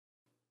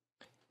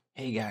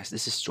Hey guys,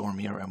 this is Storm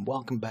here, and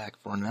welcome back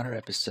for another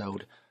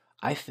episode.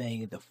 I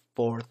think the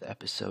fourth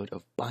episode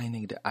of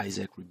Binding of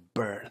Isaac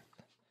Rebirth.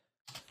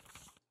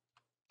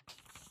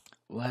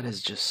 Let us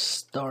just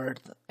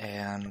start,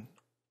 and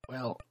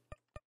well,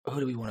 who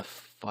do we want to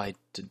fight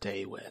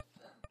today with?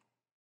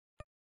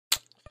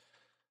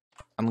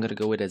 I'm gonna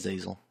go with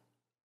Azazel.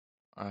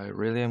 I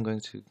really am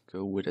going to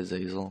go with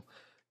Azazel,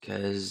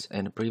 because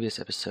in the previous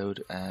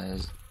episode,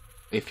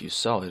 if you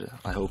saw it,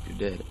 I hope you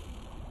did.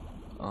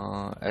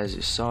 As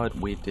you saw it,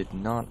 we did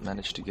not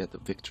manage to get the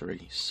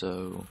victory,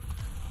 so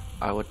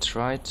I would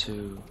try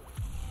to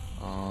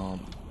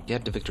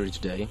get the victory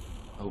today,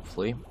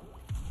 hopefully,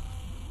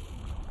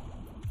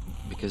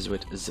 because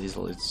with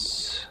Azazel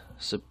it's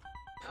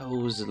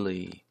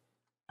supposedly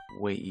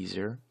way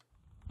easier,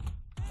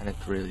 and it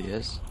really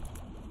is.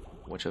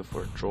 Watch out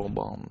for troll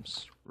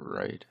bombs,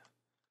 right?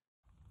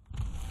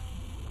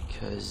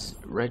 Because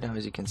right now,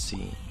 as you can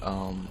see,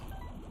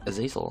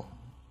 Azazel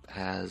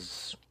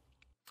has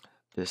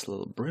this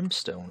little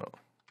brimstone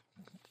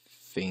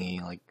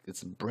thingy, like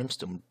it's a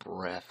brimstone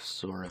breath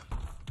sort of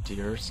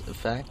tears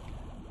effect,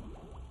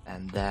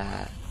 and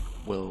that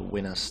will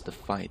win us the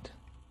fight.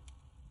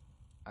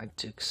 I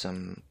took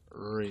some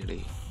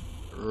really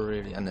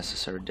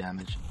unnecessary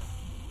damage.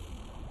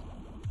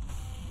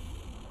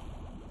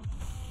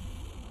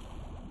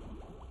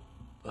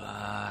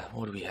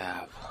 What do we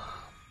have?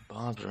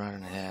 Bob's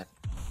running ahead.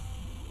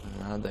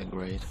 Not that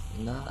great.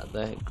 Not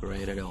that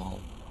great at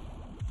all.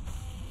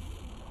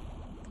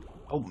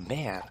 Oh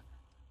man,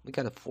 we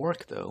got a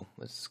fork though.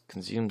 Let's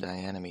consume the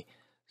enemy.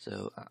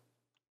 So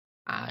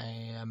I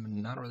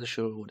am not really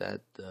sure what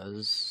that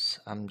does.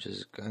 I'm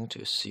just going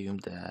to assume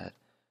that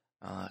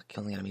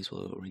killing enemies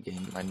will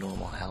regain my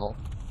normal health,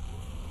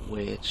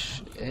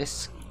 which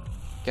is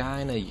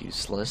kinda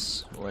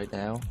useless right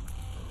now.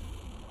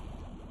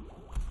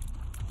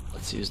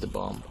 Let's use the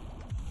bomb.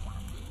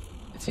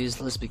 It's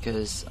useless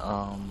because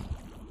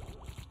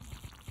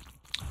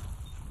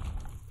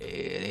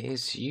it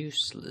is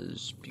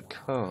useless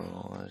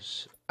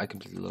because I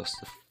completely lost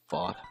the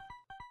thought.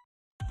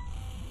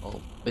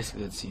 Well,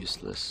 basically it's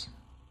useless.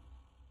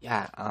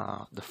 Yeah,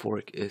 the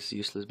fork is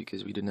useless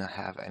because we do not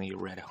have any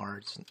red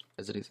hearts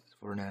as it is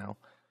for now.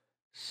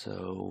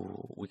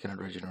 So we cannot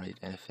regenerate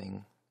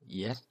anything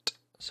yet.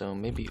 So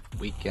maybe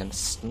we can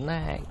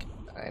snag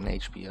an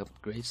HP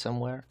upgrade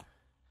somewhere.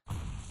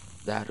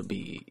 That would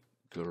be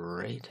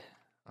great.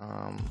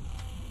 I'm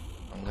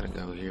gonna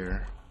go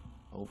here.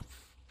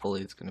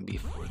 Hopefully it's gonna be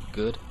for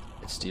good.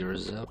 It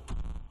steers up.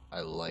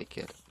 I like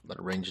it.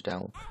 But range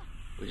down,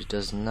 which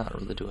does not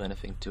really do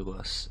anything to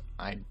us,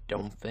 I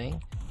don't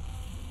think.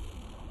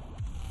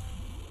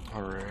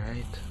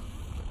 Alright.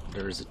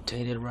 There's a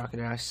tainted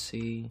rocket I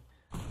see.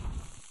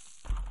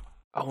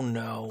 Oh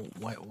no,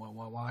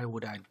 why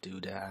would I do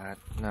that?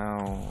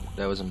 No,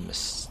 that was a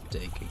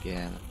mistake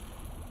again.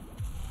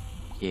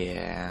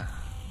 Yeah,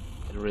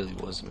 it really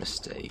was a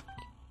mistake.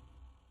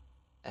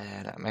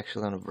 And I'm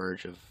actually on the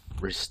verge of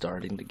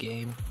restarting the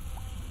game.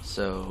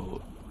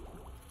 So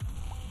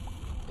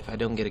if I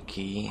don't get a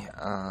key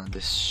on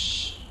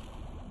this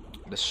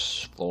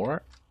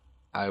floor,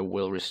 I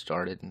will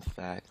restart it. In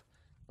fact,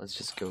 let's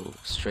just go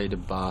straight to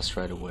boss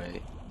right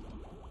away.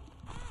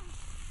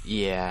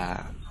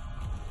 Yeah.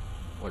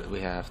 What do we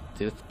have?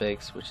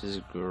 Toothpicks, which is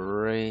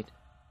great.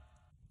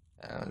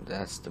 And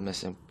that's the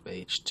missing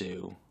page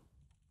too.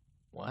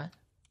 What?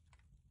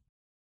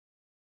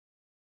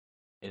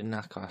 It did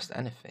not cost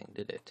anything,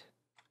 did it?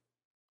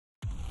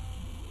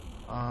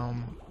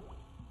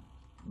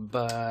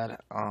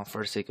 But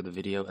for the sake of the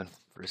video and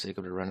for the sake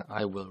of the run,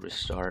 I will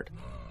restart.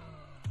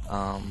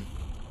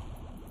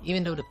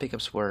 Even though the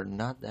pickups were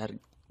not that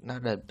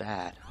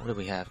bad. What do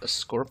we have? A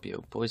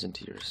Scorpio, poison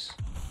tears.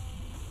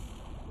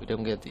 We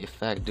don't get the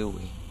effect, do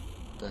we?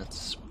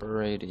 That's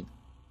pretty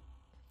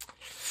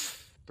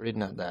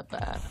not that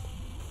bad.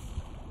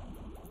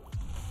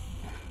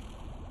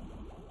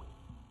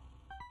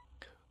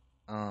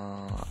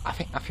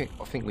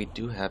 I think we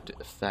do have the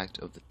effect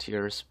of the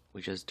tears.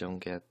 We just don't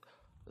get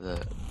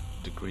the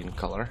green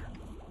color.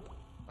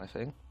 I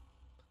think.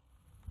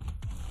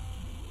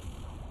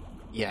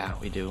 Yeah,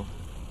 we do.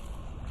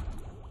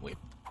 We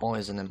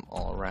poison them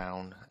all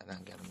around, and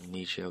then get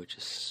amnesia, which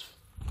is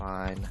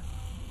fine.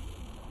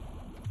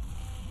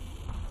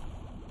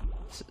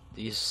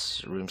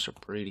 These rooms are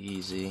pretty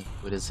easy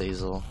with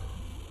Azazel.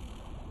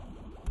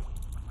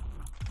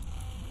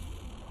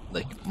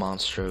 Like,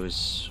 Monstro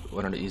is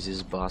one of the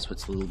easiest boss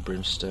with little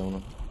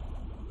brimstone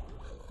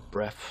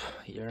breath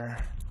here.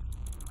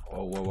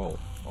 Oh, whoa.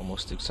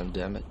 Almost took some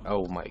damage.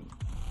 Oh my.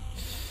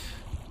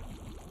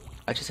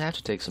 I just have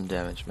to take some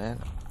damage,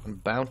 man. I'm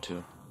bound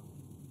to.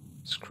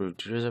 Screw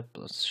tears up,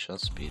 let's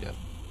shut speed up.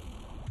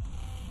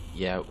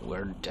 Yeah,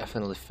 we're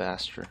definitely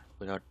faster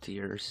without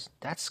tears.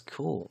 That's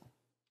cool.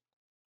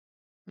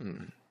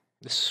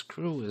 This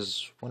screw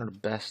is one of the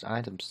best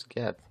items to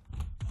get.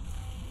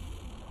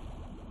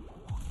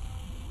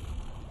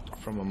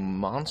 From a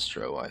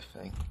Monstro, I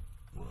think.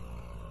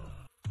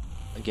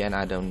 Again,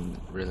 I don't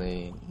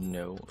really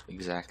know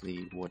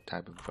exactly what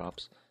type of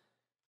drops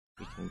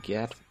we can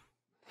get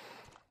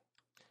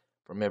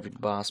from every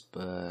boss,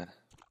 but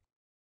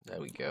there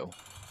we go.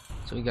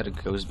 So we got a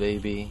ghost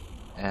baby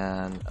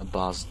and a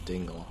boss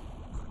dingle.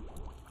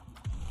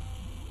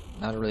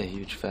 Not really a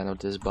huge fan of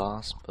this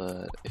boss,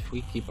 but if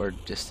we keep our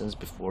distance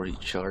before he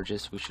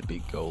charges, we should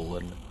be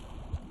golden.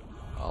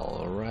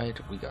 Alright,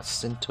 we got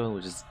Sinto,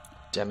 which is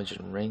damage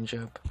and range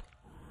up.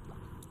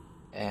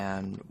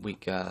 And we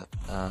got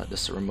the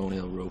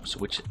ceremonial ropes,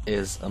 which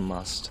is a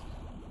must.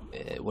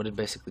 What it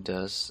basically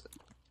does,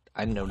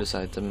 I know this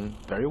item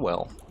very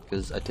well,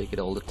 because I take it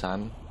all the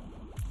time.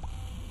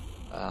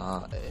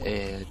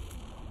 It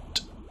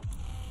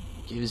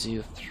gives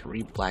you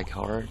 3 black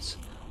hearts.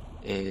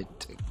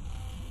 It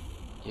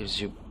gives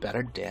you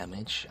better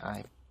damage,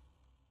 I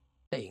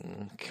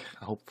think.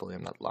 Hopefully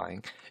I'm not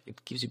lying.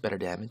 It gives you better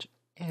damage,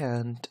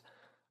 and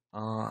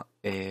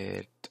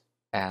it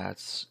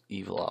adds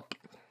evil up.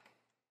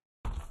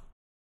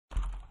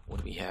 What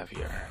do we have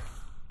here?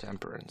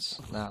 Temperance.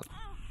 Now,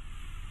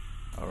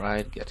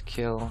 alright, get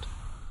killed.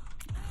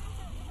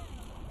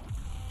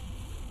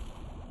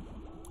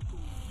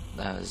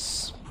 That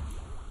is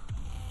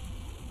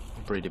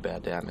pretty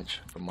bad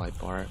damage from my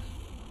part.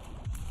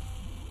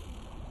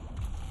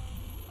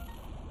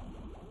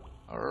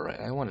 Alright,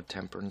 I want a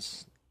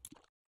temperance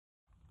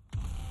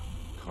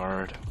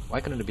card. Why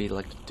couldn't it be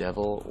like the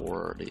devil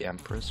or the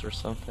empress or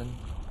something?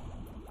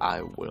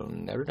 I will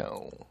never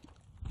know.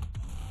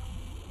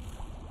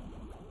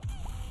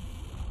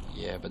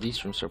 Yeah, but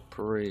these rooms are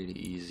pretty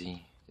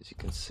easy, as you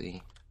can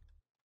see.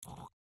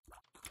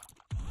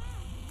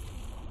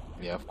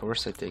 Yeah, of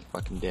course I take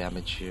fucking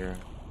damage here.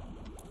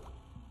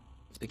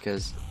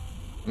 Because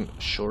I'm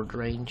short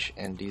range,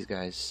 and these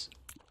guys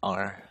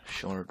are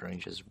short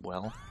range as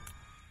well.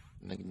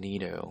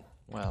 Magneto,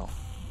 well,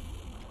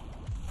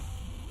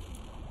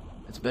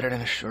 it's better than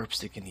a sharp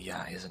stick in the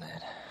eye, isn't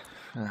it?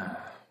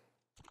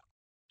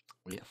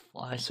 We have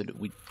fly, so that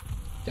we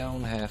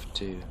don't have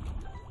to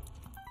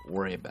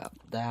worry about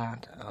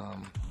that.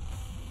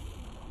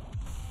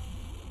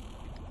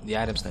 The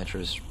item snatcher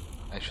is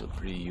actually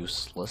pretty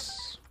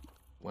useless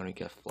when we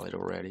get flight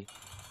already.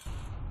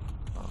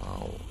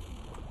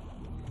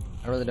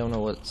 I really don't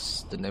know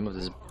what's the name of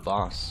this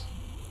boss.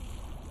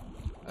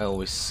 I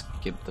always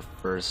skip the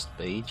first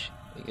page.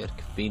 We get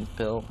caffeine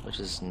pill, which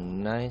is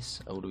nice.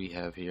 Oh, what do we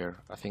have here?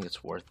 I think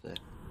it's worth it.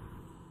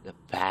 The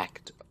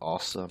pact,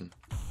 awesome.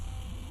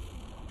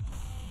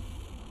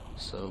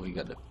 So we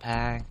got a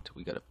pact,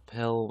 we got a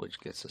pill, which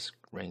gets us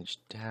range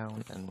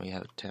down, and we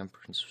have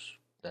temperance.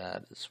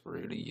 That is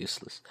really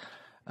useless.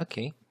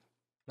 Okay,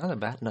 not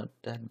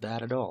that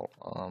bad at all.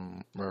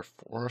 We're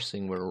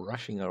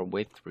rushing our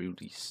way through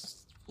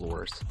these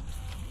floors.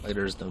 Like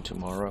there's no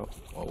tomorrow.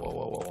 Whoa, whoa,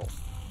 whoa, whoa, whoa.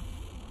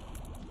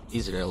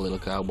 Easy there, little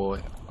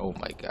cowboy. Oh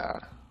my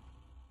god.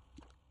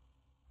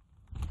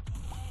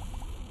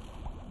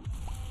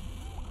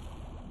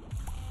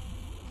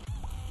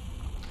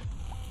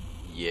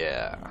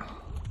 Yeah.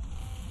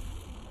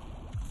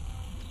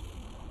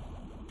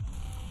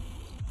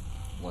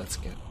 Let's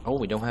get... Oh,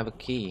 we don't have a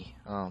key.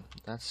 Oh,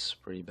 that's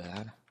pretty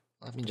bad.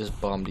 Let me just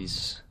bomb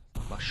these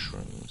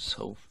mushrooms,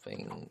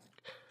 hoping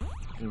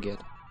I can get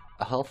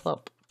a health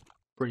up.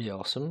 Pretty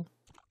awesome.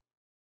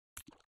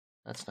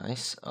 That's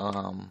nice.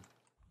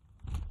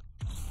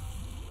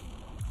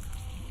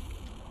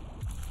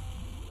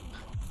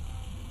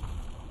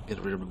 Get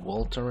rid of the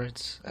wall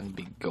turrets and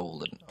be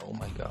golden. Oh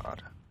my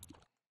god.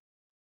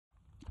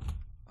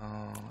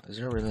 Is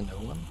there really no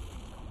one?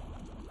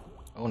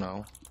 Oh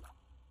no.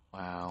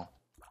 Wow.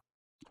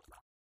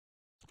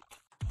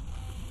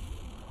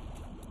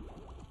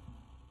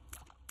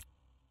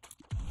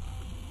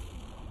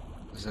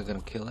 Is that gonna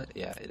kill it?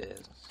 Yeah, it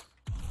is.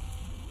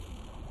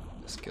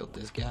 Let's kill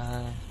this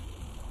guy.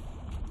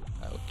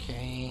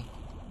 Okay.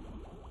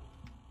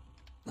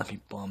 Let me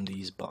bomb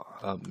these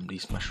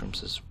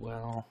mushrooms as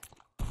well.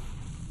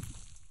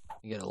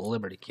 You get a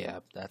liberty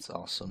cap. That's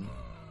awesome.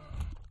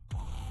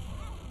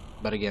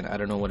 But again, I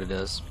don't know what it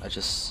is. I've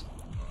just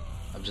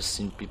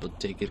seen people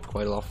take it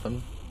quite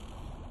often.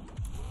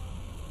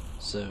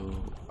 So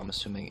I'm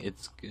assuming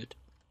it's good.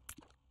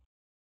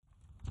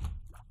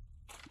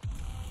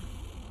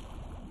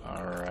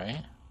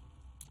 Alright.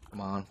 Come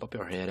on, pop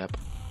your head up.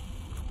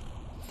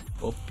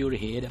 Pop your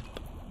head up.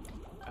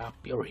 Pop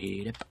your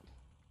head up.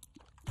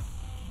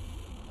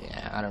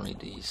 Yeah, I don't need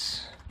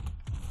these.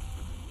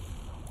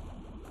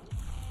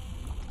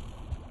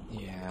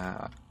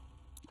 Yeah.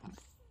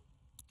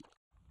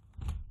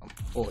 I'm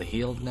fully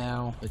healed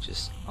now, which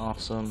is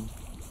awesome.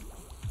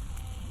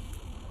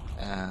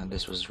 And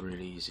this was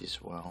really easy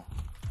as well.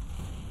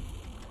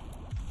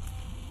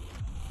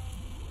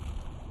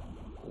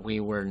 We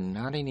were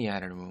not in the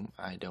other room,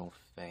 I don't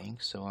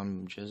think, so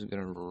I'm just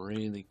gonna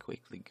really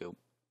quickly go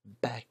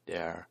back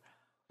there.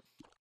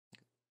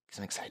 Cause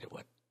I'm excited.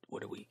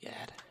 What do we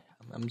get?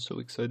 I'm so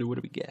excited. What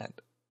do we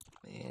get?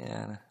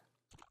 Man.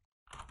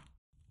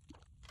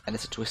 And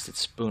it's a twisted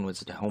spoon with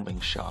the homing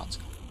shots.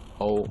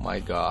 Oh my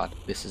god,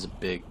 this is a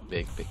big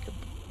pickup.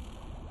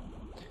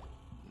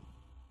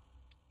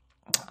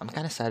 I'm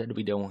kind of sad that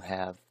we don't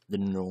have the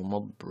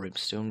normal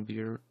brimstone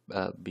beam,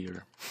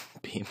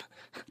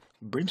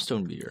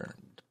 brimstone beer,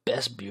 the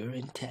best beer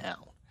in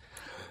town.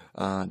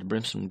 The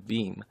brimstone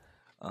beam,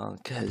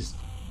 cause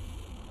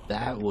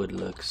that would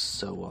look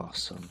so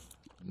awesome.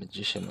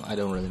 Magician, I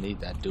don't really need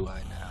that, do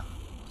I now?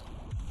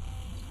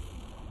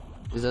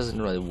 This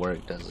doesn't really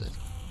work, does it?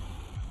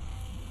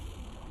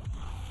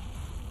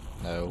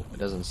 No, it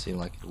doesn't seem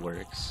like it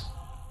works.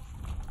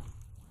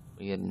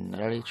 We get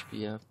another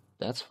HP up,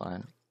 that's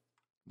fine.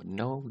 But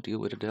no deal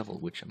with the devil,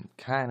 which I'm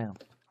kinda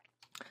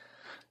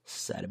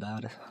sad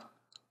about it.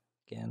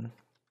 Again.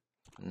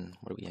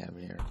 What do we have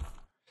here?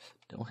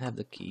 Don't have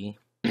the key.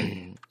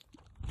 And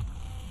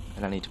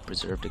I need to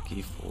preserve the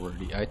key for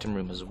the item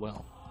room as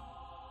well.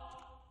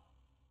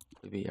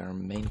 Maybe our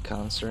main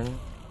concern.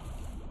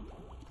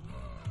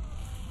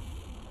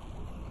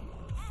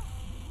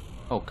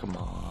 Oh, come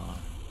on.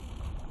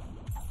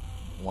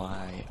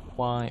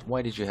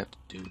 Why did you have to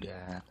do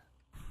that?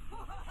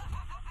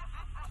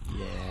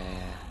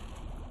 Yeah.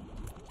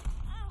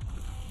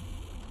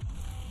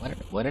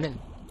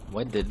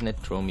 Why didn't it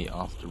throw me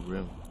off the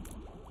room?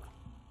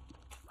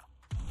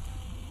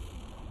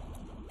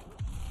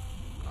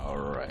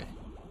 Alright.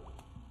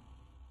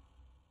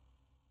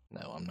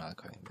 No, I'm not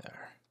going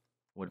there.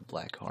 With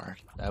black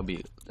heart. That'd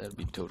be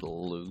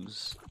total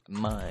lose.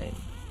 Mine.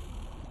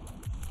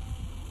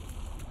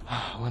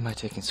 Why am I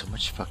taking so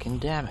much fucking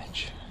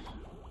damage?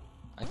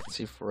 I can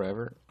see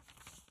forever.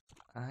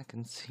 I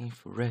can see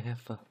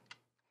forever.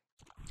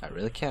 I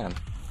really can.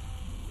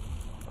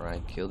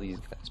 Alright, kill these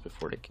guys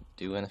before they can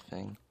do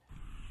anything.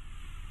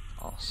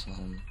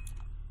 Awesome.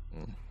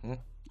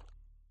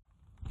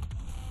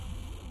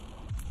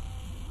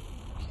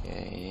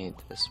 Okay,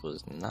 this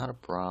was not a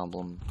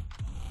problem.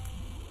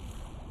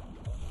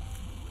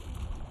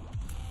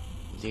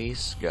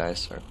 These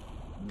guys are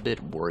a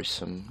bit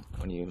worrisome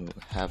when you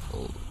have,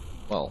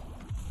 well,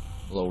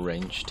 low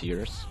range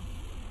tiers.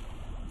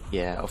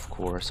 Yeah, of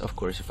course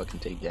if I can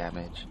take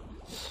damage.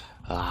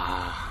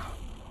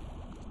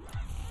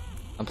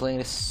 I'm playing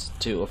this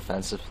too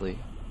offensively.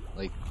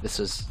 Like, this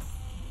is...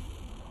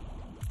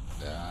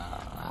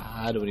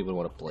 I don't even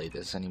want to play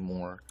this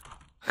anymore.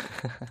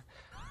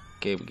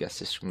 Okay, we got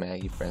Sister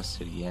Maggie, friends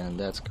to the end,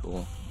 that's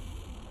cool.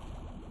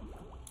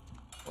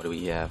 What do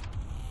we have?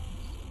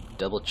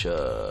 Double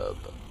chub.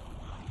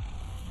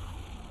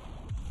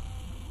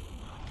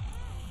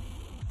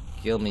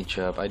 Kill me,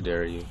 chub, I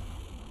dare you.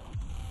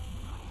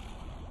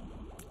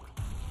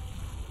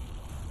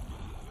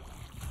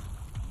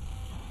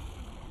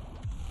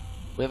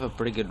 We have a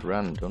pretty good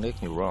run, don't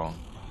get me wrong.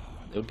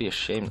 It would be a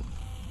shame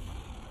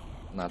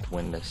not to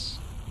win this.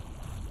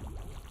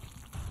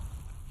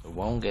 We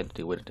won't get to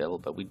do with the devil,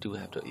 but we do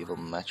have the evil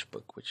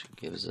matchbook, which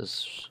gives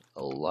us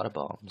a lot of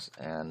bombs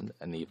and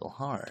an evil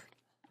heart.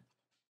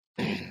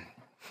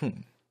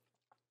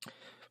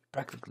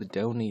 Practically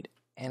don't need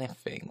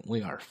anything.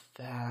 We are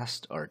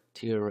fast, our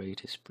tier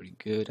rate is pretty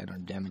good, and our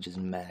damage is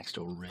maxed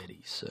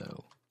already,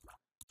 so...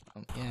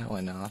 yeah,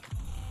 why not?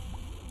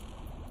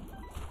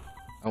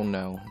 Oh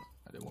no.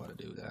 I didn't want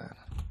to do that.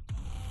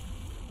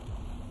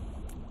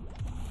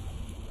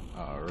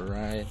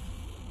 Alright.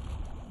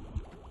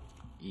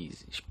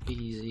 Easy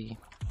peasy.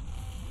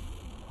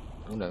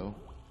 Oh no.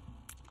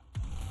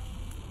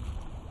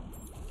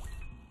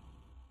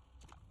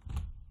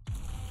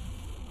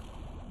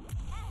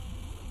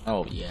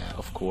 Oh yeah,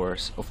 of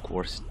course,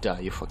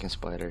 die you fucking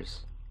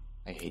spiders.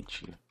 I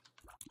hate you.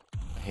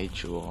 I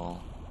hate you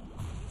all.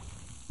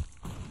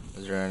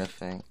 Is there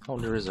anything? Oh,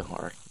 there is a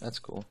heart. That's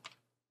cool.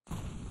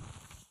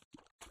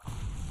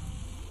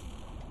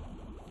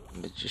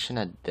 Magician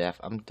at death.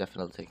 I'm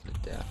definitely taking the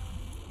death.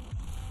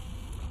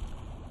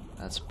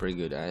 That's a pretty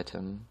good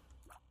item.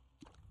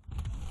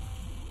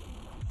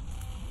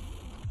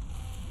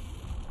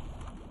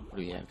 What do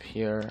we have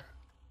here?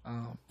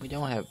 We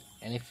don't have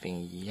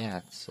anything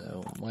yet,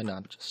 so why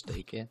not just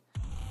take it?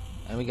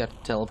 And we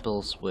got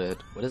telepills with,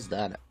 what is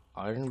that?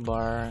 Iron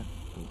bar,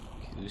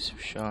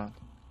 conclusive shot.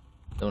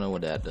 Don't know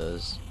what that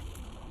does.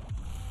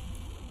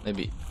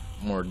 Maybe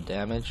more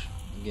damage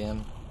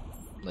again.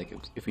 Like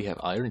if we have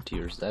iron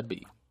tiers, that'd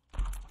be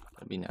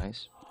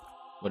nice,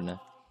 wouldn't it?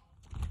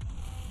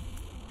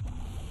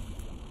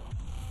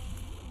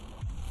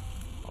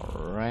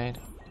 Alright,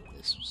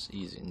 this was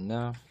easy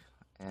enough,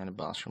 and the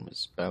boss room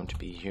is bound to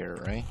be here,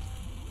 right?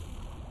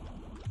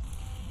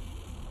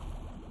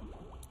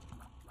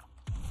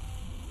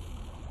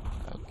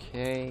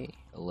 Okay,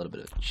 a little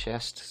bit of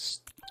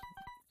chest.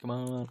 Come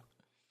on.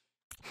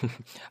 I'm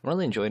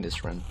really enjoying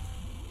this run,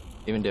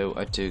 even though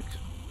I took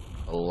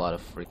a lot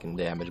of freaking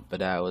damage, but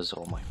that was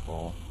all my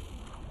fault.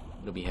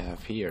 What do we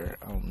have here?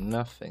 Oh,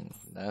 nothing.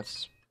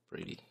 That's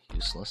pretty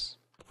useless.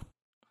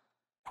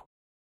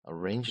 A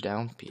range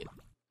down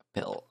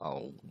pill.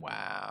 Oh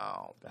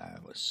wow,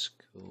 that was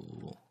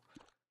cool.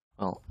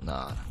 Well,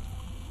 nah.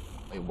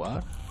 Wait,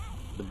 what?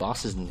 The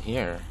boss isn't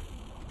here.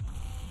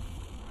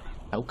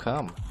 How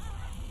come?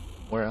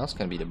 Where else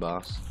can be the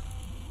boss?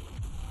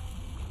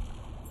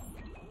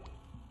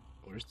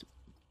 Where's the...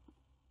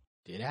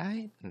 Did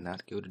I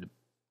not go to the...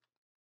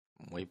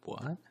 Wait,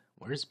 what?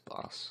 Where's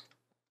boss?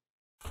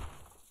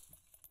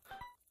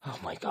 Oh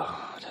my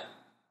god.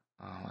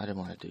 Oh, I didn't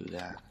want to do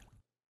that.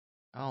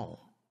 Oh.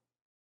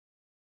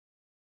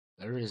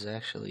 There is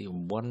actually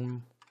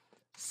one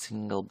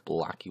single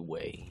blocky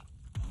way.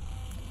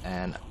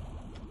 And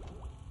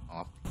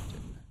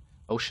often.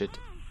 Oh shit.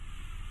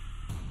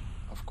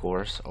 Of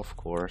course, of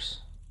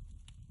course.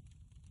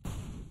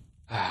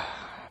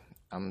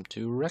 I'm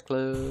too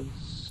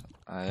reckless.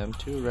 I am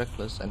too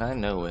reckless and I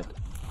know it.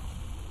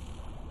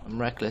 I'm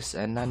reckless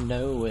and I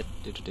know it.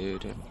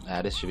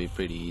 This should be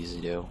pretty easy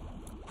though.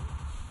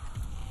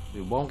 We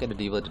won't get to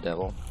deal with the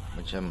devil,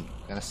 which I'm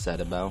kinda sad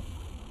about.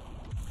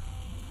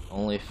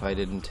 Only if I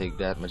didn't take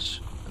that much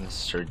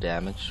unnecessary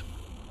damage.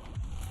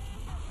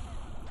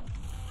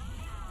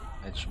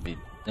 That should be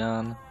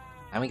done.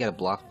 And we got a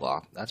block.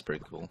 That's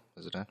pretty cool,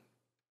 isn't it?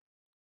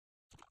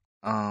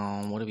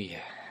 What do we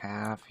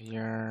have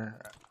here?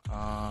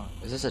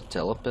 Is this a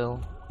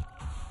telepill?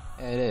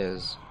 Yeah, it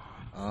is.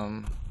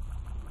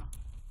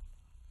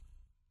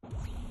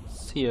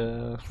 See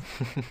ya.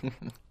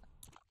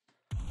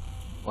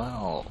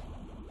 Well,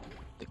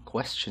 the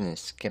question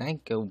is, can I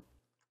go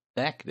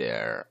back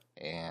there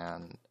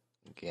and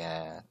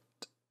get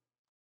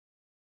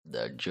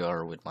the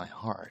jar with my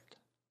heart?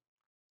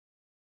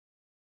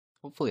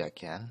 Hopefully I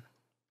can.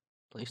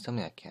 Please tell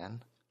me I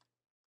can.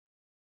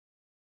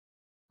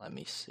 Let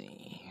me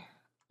see.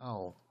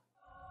 Oh,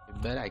 you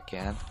bet I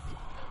can.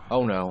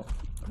 Oh no,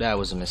 that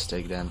was a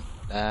mistake then.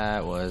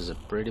 That was a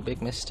pretty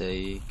big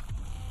mistake.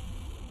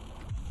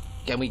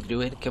 Can we do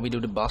it? Can we do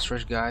the boss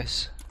rush,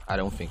 guys? I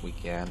don't think we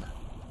can.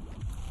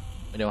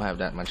 We don't have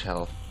that much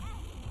health.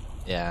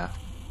 Yeah.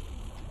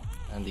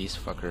 And these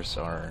fuckers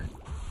are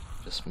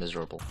just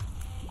miserable.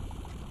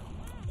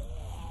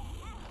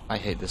 I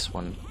hate this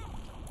one.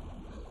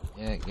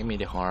 Yeah, give me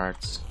the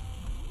hearts.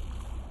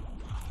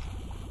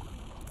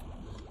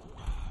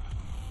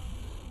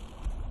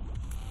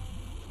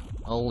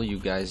 All you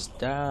guys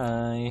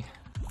die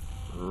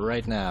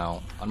right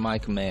now on my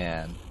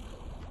command.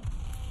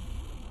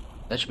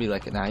 That should be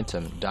like an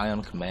item, die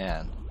on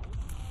command.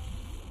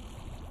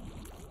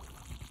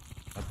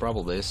 It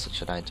probably is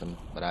such an item,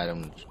 but I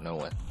don't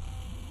know it.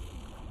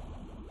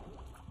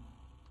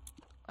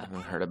 I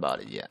haven't heard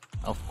about it yet.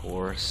 Of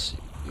course,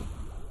 you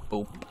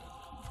boop.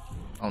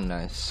 Oh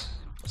nice.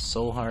 A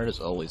soul heart is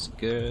always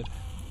good.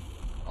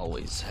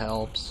 Always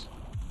helps.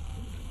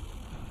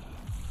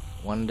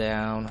 One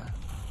down.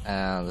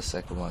 And the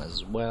second one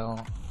as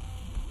well.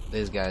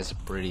 This guy's a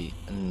pretty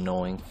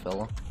annoying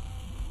fella.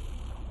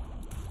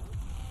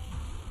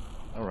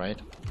 Alright,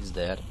 he's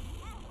dead.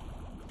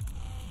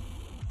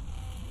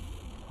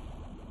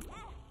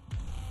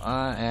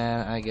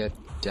 And I get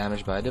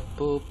damaged by the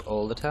poop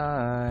all the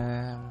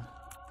time.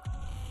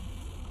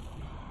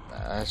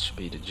 That should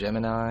be the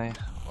Gemini,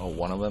 or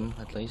one of them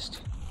at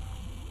least.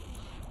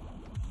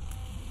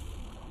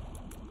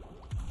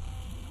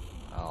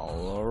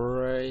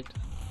 Alright.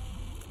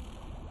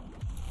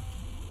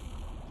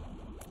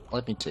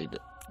 Let me take the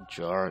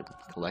jar and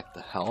collect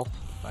the health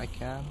if I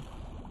can.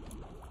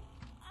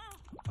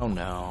 Oh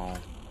no.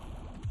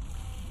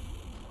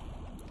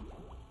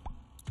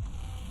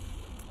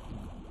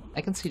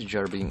 I can see the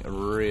jar being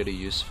really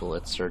useful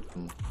at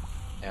certain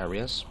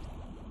areas.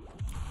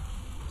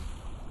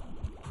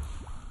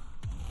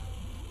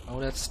 Oh,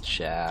 that's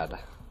Chad.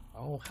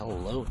 Oh,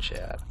 hello,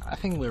 Chad. I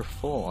think we're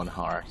full on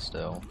hearts,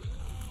 though.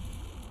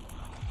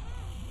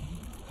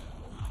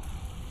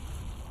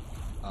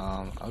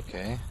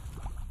 Okay.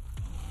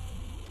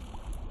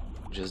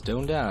 Just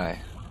don't die.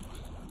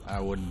 I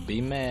would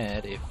be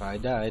mad if I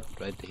died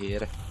right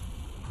here.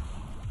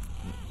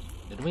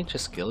 Did we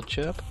just kill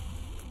Chubb?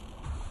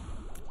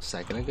 A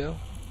second ago?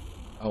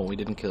 Oh, we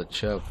didn't kill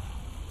Chubb.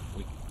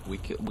 We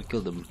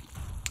killed him.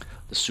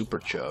 The super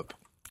Chubb.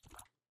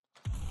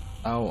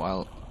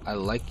 Oh, I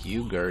like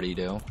you, Gertie,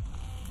 though.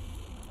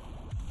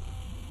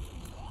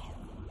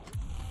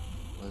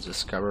 Let's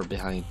just cover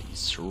behind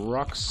these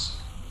rocks.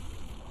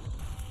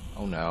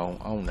 Oh no,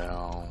 oh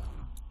no.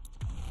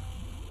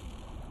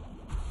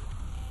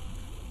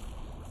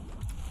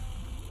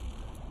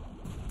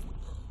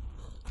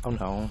 Oh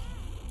no.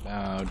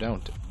 No,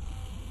 don't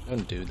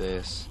do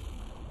this.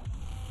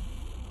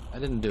 I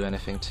didn't do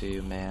anything to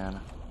you,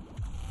 man.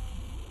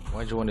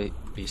 Why'd you want to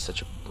be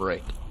such a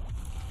prick?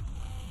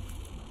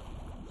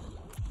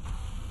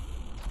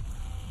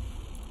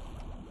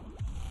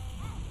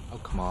 Oh,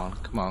 come on,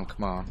 come on,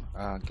 come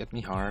on. Get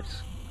me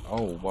hearts.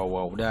 Oh, whoa,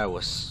 whoa, that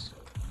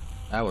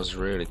was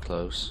really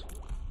close.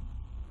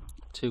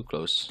 Too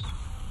close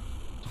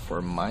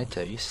for my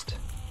taste.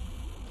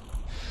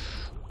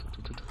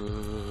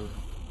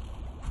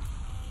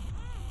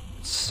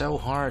 It's so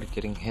hard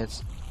getting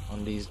hits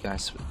on these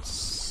guys with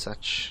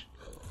such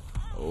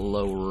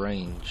low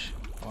range.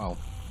 Wow,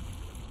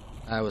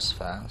 that was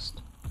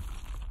fast.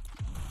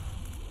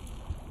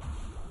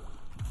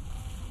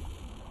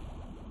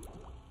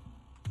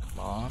 Come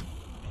on.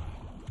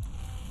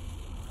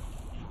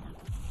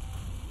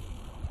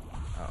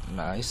 Oh,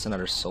 nice,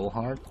 another soul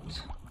heart.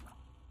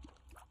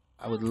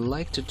 I would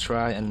like to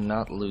try and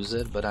not lose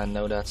it, but I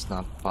know that's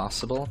not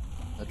possible,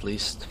 at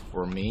least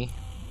for me.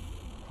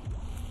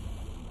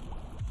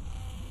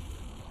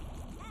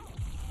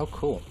 Oh,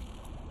 cool.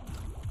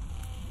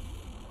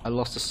 I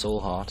lost a soul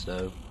heart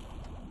though.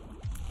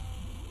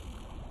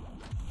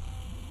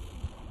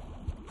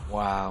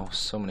 Wow,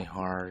 so many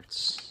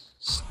hearts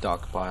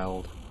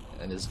stockpiled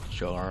in this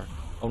jar.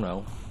 Oh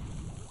no.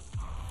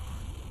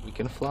 We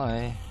can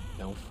fly.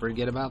 Don't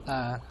forget about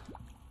that.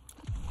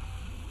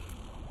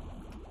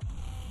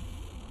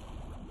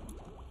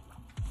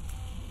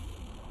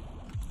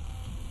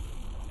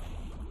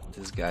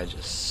 This guy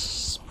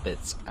just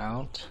spits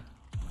out.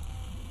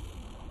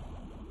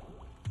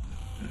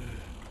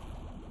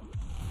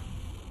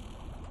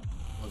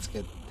 Let's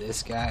get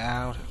this guy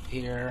out of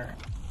here.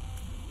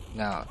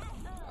 Now,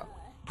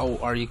 oh,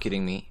 are you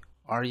kidding me?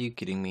 Are you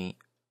kidding me?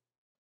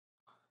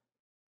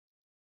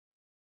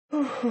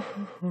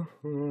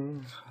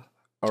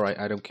 Alright,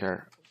 I don't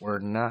care. We're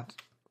not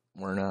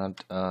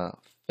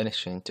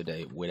finishing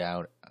today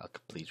without a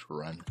complete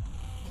run.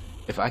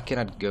 If I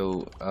cannot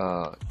go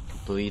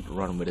complete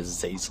run with a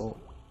Zazel,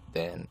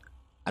 then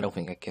I don't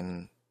think I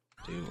can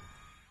do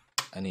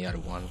any other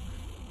one.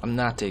 I'm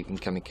not taking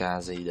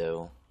Kamikaze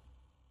though.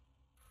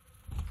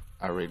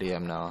 I really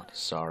am not,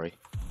 sorry.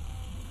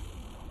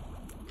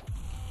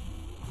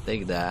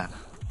 Take that.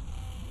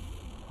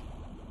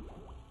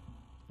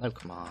 No,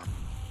 come on.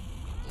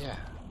 Yeah.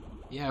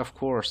 Yeah, of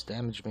course,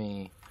 damage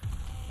me.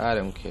 I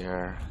don't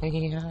care.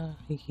 Yeah,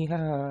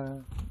 yeah.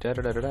 Da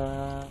da da da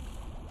da. Of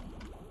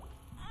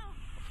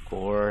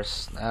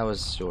course, that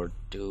was your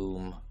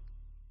doom.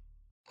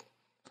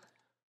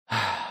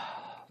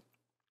 I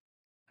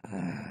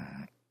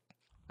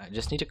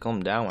just need to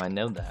calm down, I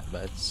know that,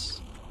 but it's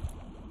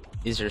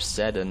easier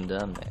said than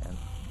done, man.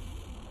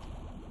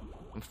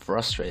 I'm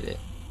frustrated.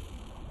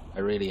 I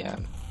really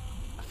am.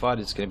 I thought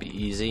it's gonna be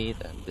easy,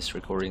 that this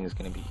recording is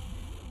gonna be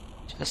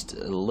just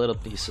a little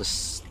piece of,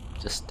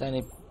 just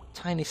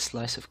tiny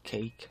slice of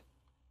cake.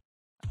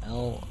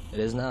 Well, it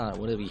is not.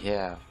 What do we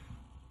have?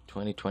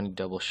 2020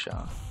 double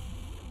shot.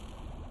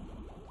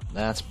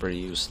 That's pretty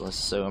useless,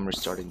 so I'm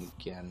restarting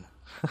again.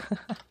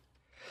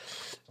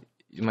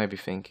 You might be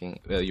thinking,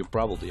 well, you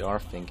probably are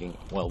thinking,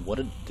 well, what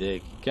a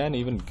dick. You can't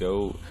even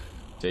go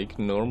take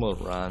normal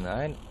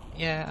run.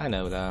 Yeah, I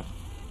know that.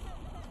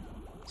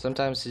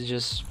 Sometimes it's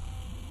just,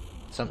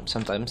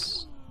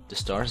 sometimes the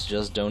stars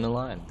just don't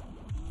align.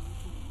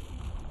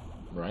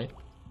 Right?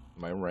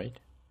 Am I right?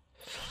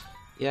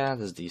 Yeah,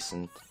 that's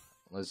decent.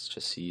 Let's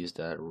just use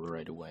that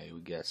right away.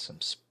 We got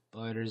some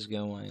spiders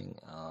going.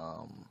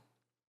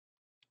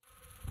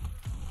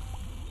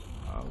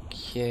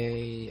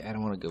 Okay, I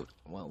don't want to go.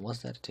 Well,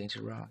 was that a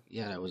tainted rock?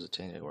 Yeah, that was a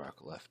tainted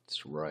rock. Left,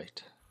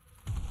 right.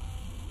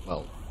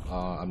 Well,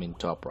 I mean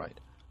top right.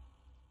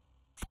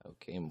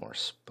 Okay, more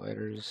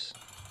spiders.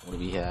 What do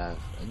we have?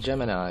 A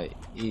Gemini,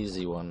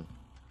 easy one.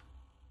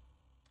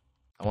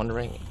 I'm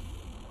wondering,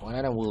 what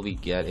item will we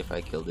get if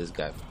I kill this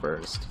guy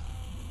first?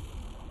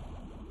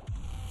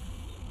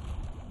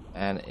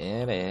 And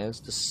it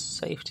is the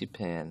safety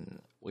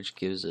pin, which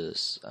gives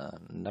us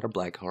another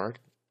black heart.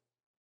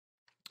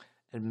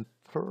 And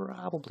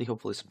probably,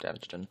 hopefully, some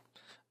damage done.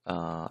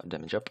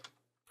 Damage up.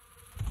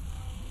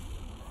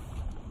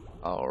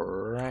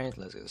 Alright,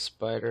 let's get the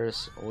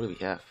spiders. What do we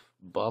have?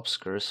 Bob's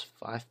Curse,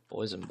 5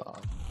 poison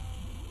bomb.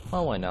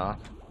 Well, why not?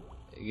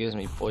 It gives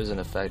me poison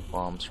effect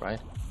bombs, right?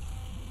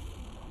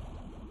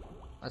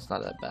 That's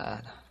not that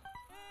bad.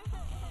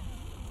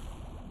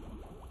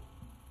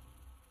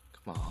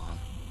 Come on,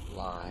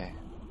 lie.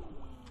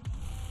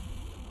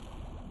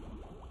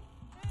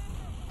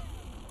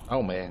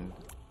 Oh man.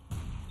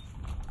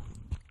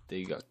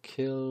 They got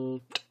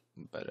killed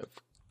by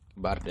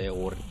their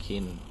own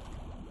kin.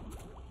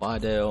 By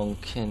their own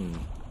kin.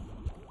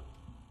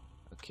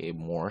 Okay,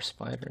 more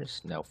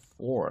spiders. Now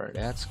 4,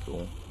 that's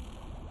cool.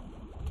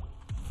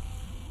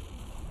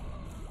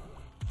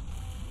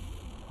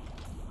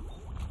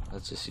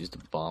 Let's just use the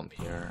bomb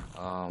here.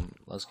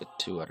 Let's get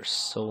 2 other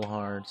soul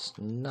hearts.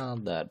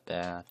 Not that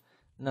bad.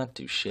 Not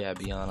too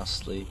shabby,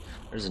 honestly.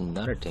 There's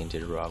another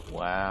tainted rock.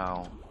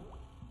 Wow.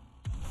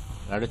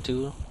 Another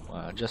 2?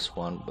 Wow, just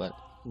 1, but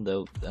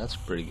though that's a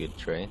pretty good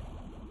trade.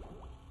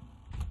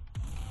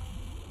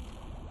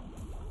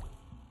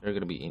 There's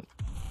gonna be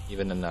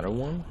even another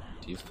one,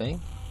 do you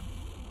think?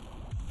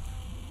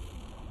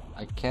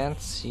 I can't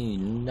see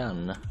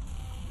none.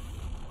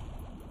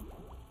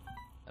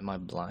 Am I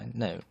blind?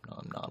 No,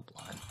 I'm not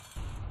blind.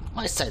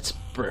 My sight's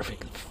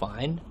perfectly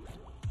fine.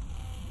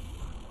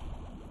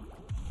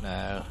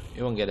 No,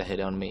 you won't get a hit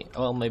on me.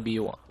 Well, maybe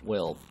you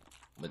will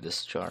with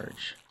this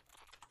charge.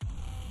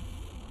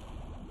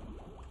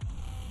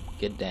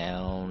 Get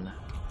down.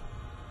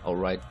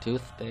 Alright,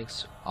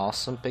 toothpicks.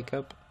 Awesome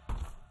pickup.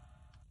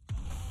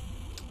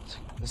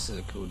 This is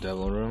a cool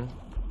devil room.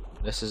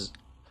 This is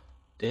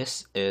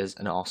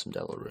an awesome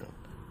devil room.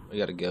 We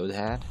got a goat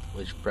hat,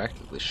 which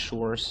practically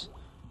shores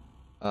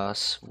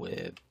us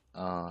with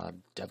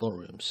devil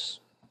rooms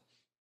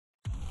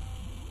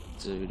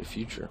to the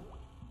future.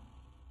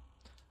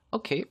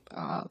 Okay,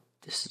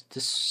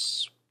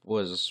 this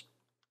was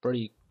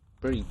pretty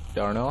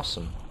darn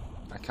awesome.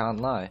 I can't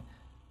lie.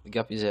 The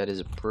Guppy's head is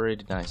a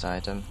pretty nice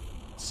item.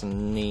 It's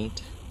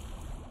neat.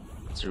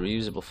 It's a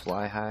reusable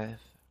fly hive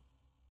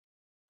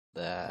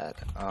that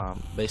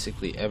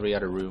basically every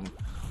other room,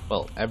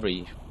 well,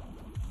 every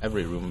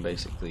room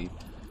basically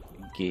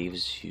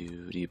gives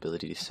you the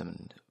ability to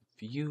summon a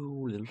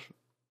few little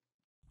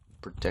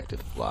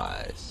protective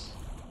flies.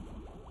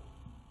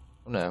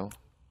 Oh no.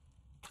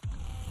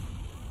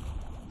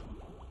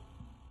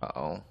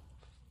 Uh-oh.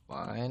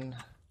 Fine.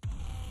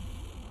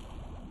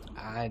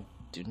 I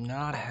do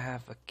not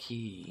have a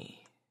key.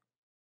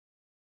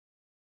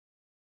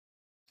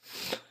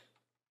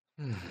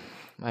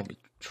 Might be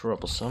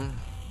troublesome.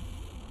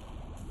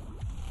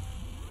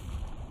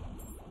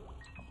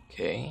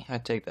 Okay, I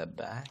take that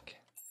back.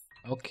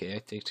 Okay, I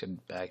take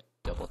it back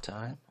double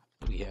time.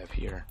 What do we have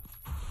here?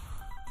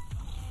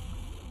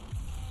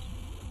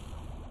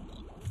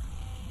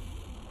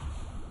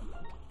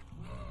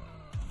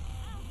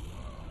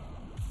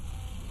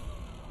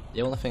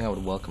 The only thing I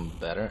would welcome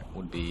better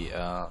would be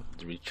the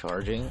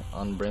recharging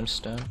on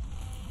Brimstone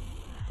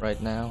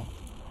right now,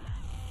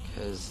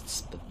 because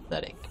it's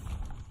pathetic.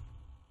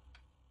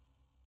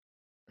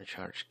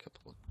 Recharge a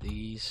couple of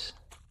these.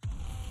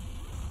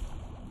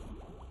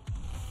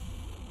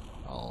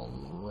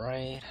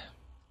 Alright.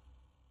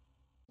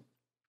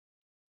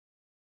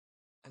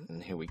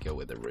 And here we go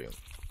with the room.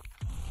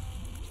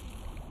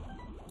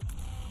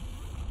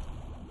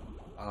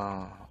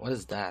 What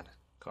is that?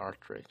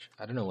 Cartridge.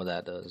 I don't know what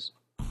that does.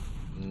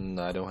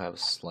 I don't have a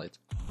slight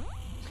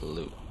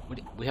clue.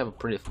 We have a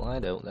pretty fly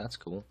though, that's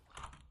cool.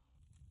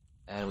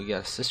 And we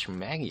got Sister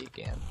Maggie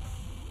again.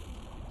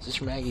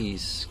 Sister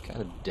Maggie's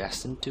kind of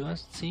destined to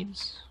us, it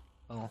seems.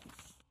 Well,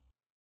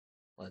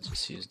 let's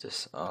just use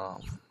this.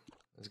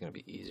 It's gonna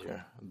be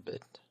easier a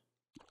bit.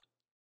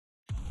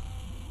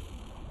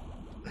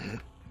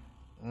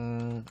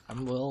 I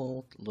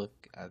will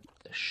look at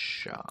the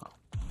shop.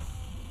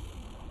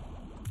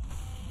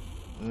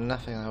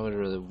 Nothing I would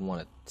really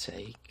want to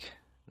take.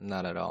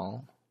 Not at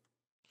all.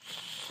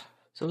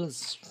 So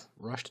let's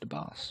rush to the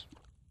boss.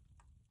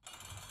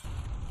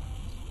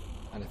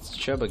 And it's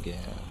Chubb again.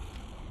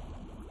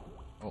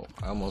 Oh,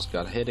 I almost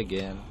got hit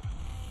again.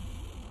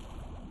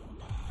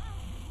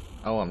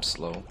 Oh, I'm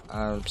slow.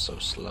 I'm so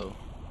slow.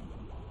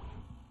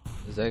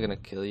 Is that gonna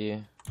kill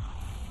you?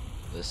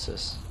 This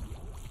is...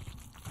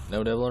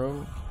 No devil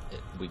room?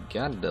 We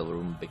got a devil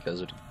room because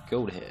of the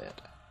goat head.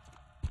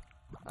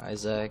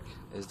 Isaac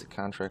is the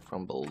contract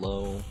from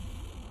below.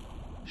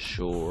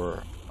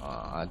 Sure,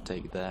 I'd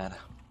take that.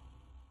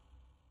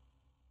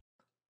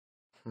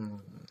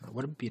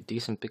 What would be a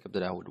decent pickup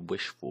that I would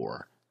wish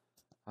for?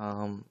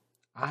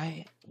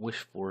 I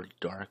wish for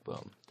Dark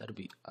Bone. That'd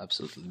be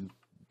absolutely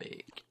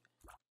big.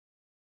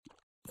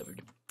 That'd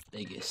be the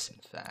biggest, in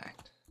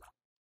fact.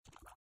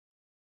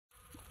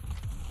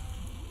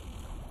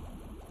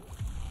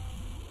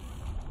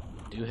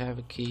 We do have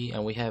a key,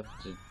 and we have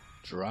the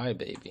Dry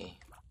Baby.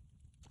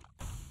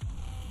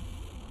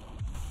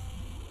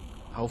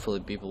 Hopefully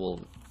people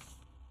will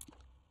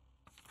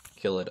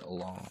kill it a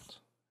lot.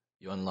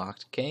 You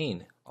unlocked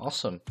Kane.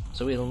 Awesome.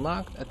 So we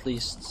unlocked at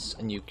least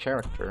a new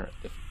character.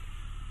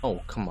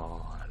 Oh, come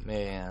on,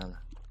 man.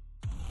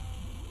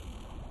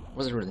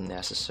 Was it really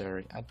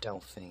necessary? I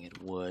don't think it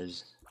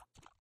was.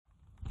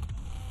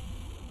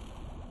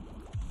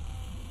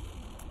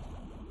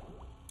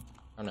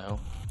 Oh no.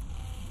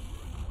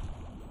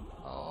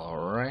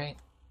 Alright.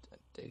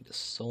 Take the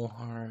soul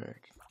heart.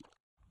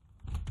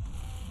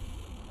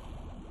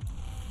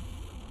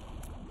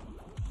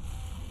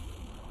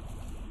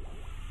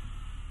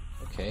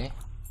 Okay,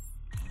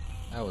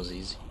 that was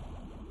easy.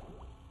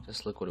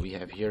 Just look what we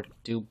have here.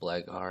 2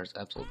 black hearts,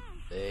 absolutely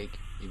big,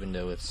 even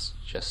though it's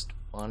just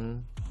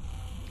 1.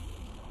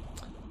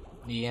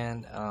 In the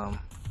end,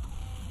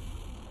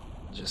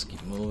 just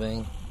keep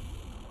moving.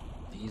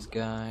 These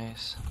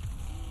guys.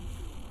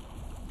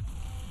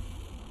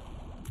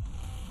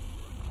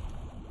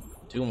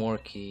 2 more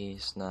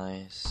keys,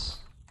 nice.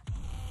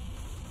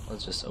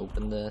 Let's just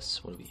open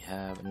this. What do we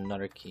have?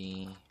 Another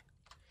key.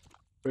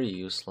 Pretty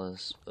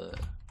useless, but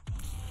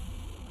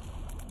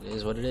it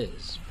is what it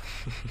is.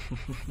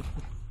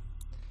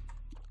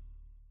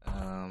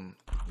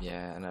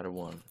 Yeah, another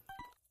one.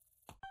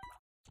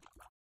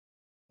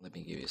 Let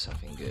me give you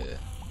something good.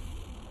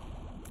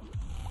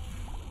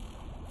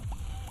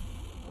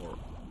 Or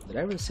did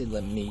I really say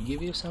let me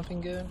give you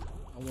something good?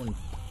 I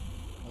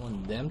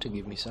want them to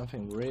give me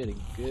something really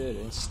good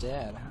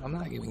instead. I'm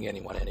not giving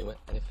anyone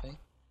anything.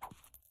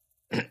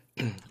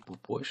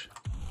 Push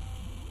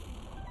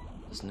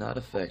does not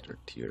affect our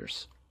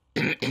tears.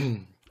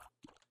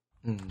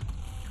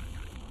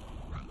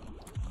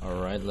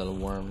 Alright, little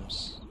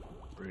worms.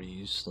 Pretty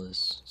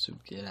useless, so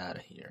get out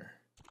of here.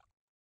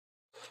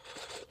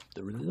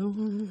 The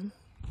rhythm.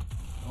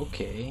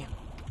 Okay.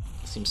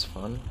 Seems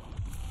fun.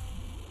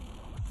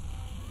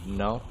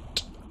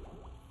 Not.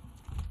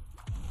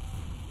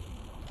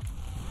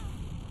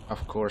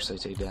 Of course I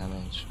take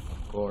damage.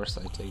 Of course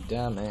I take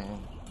damage.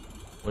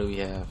 What do we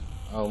have?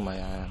 Oh my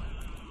god.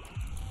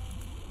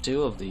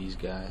 two of these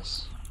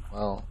guys.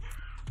 Well,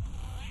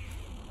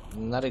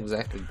 I'm not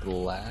exactly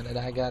glad that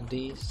I got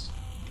these.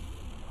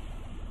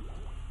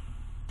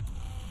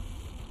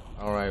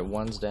 Alright,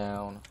 one's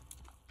down.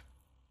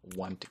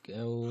 One to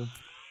go.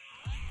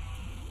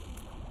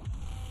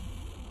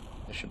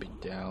 I should be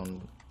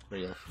down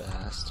real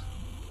fast.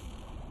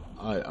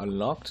 I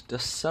unlocked the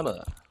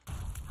cellar.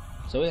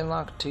 So we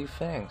unlocked two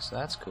things.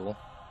 That's cool.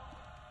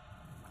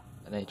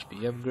 An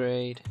HP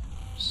upgrade.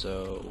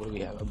 So what do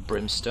we have? A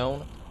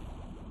brimstone.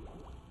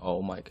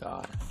 Oh my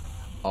god.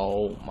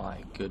 Oh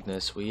my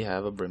goodness, we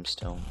have a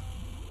brimstone.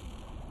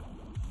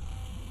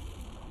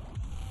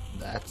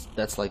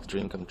 That's like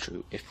dream come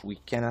true. If we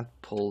cannot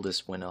pull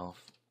this win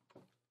off,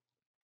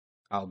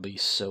 I'll be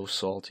so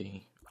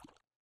salty.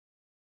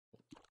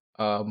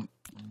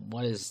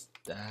 What is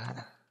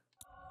that?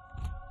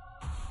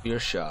 Fear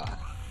shot.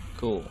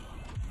 Cool.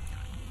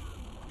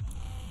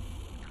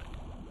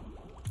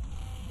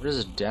 What is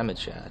his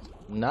damage at?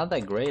 Not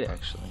that great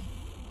actually.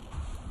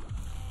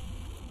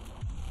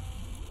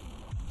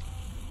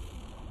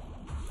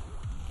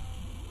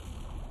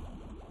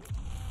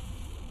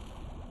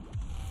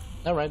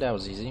 Alright, that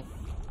was easy.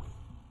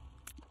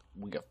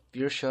 We got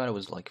fear shot, it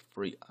was like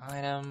free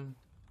item.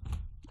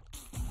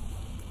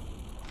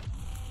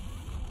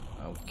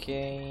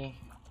 Okay.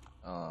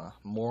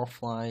 More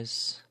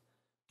flies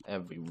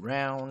every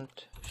round.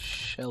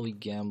 Shall we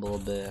gamble a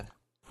bit?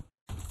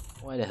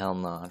 Why the hell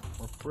not?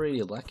 We're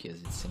pretty lucky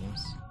as it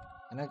seems.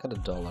 And I got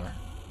 $1.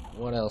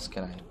 What else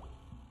can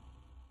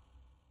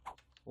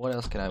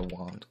I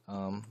want?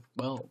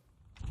 Well,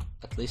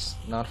 at least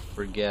not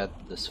forget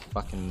this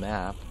fucking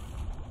map.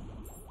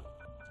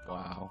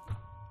 Wow.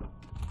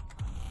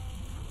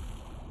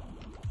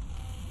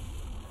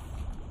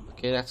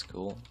 Okay, that's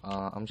cool.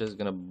 I'm just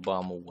gonna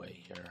bomb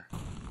away here.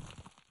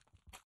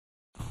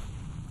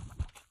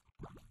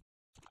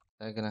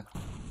 They're gonna...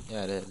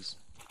 Yeah, it is.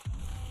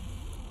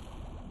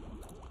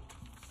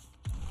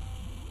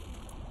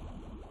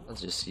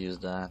 Let's just use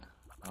that.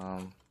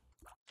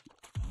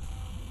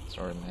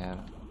 Sorry, man.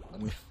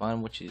 Let me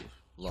find what you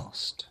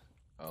lost.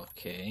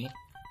 Okay.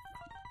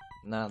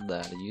 Not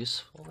that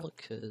useful,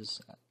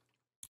 because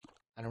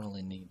I don't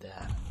really need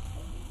that.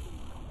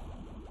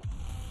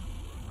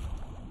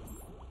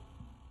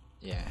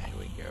 Yeah, here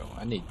we go.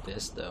 I need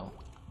this though.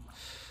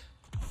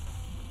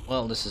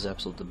 Well, this is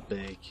absolutely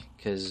big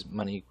because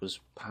money equals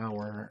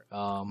power.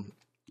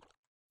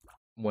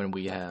 When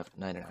we have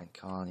 99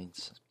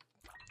 coins,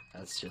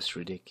 that's just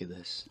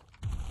ridiculous.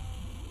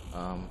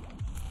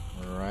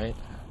 Right.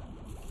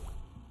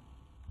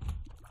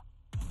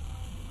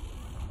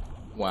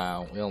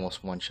 Wow, we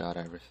almost one-shot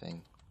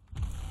everything.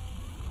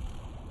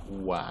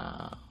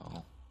 Wow.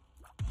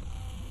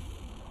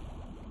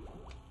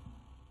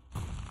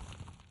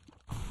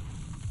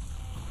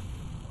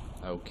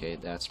 Okay,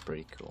 that's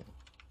pretty cool.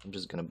 I'm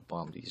just gonna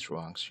bomb these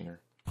rocks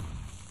here.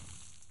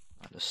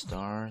 The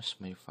stars,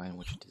 may find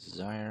what you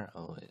desire.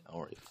 Oh, I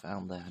already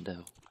found that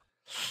though.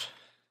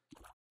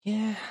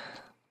 Yeah,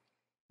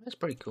 that's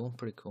pretty cool,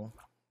 pretty cool.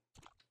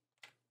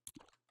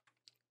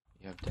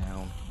 You have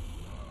down.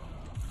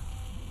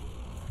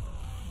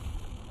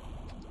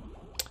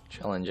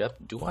 Challenge up?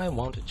 Do I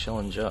want to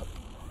challenge up?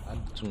 I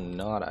do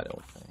not, I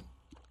don't think.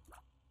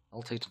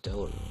 I'll take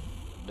the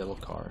devil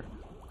card.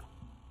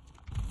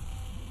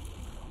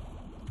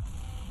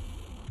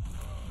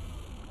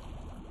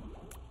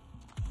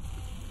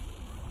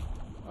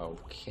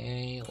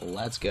 Okay,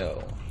 let's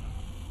go.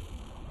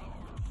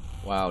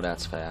 Wow,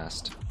 that's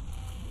fast.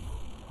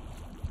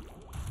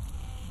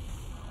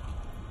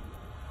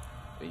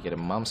 We get a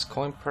mom's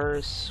coin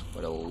purse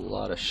with a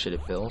lot of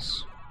shitty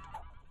pills.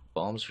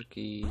 Bombs are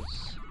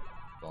keys.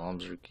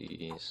 Bombs are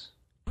keys.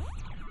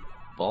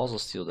 Balls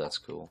of steel, that's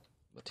cool.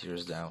 But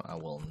tears down, I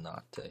will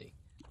not take.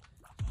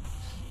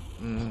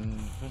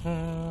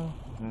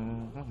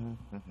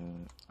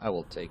 I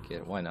will take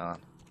it, why not?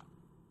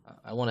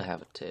 I want to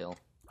have a tail.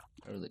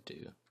 I really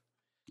do.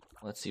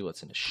 Let's see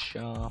what's in the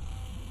shop.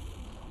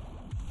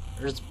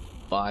 There's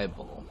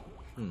Bible.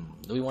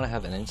 Do we want to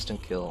have an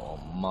instant kill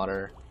on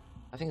Mother?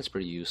 I think it's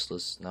pretty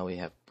useless. Now we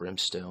have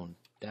Brimstone.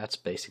 That's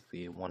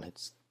basically one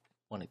hit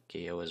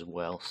KO as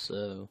well,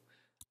 so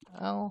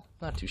well,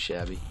 not too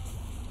shabby.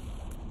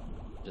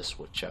 Just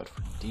watch out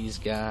for these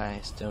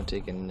guys. Don't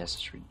take any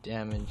unnecessary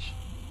damage.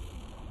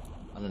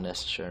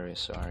 Unnecessary,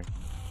 sorry.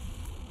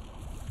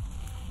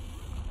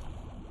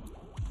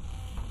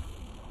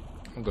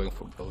 I'm going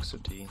for both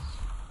of these.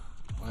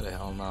 Why the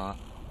hell not?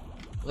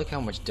 Look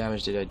how much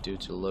damage did I do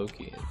to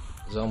Loki.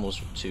 It's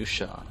almost a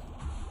 2-shot.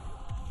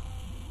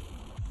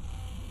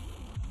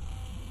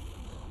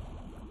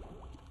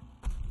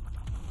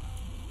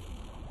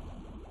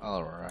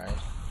 Alright.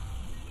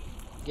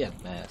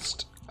 Get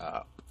messed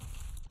up.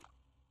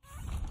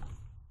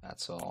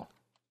 That's all.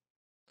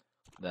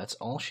 That's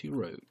all she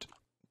wrote.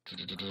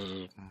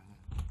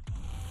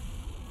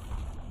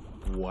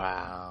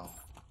 Wow.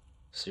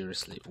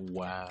 Seriously,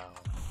 wow.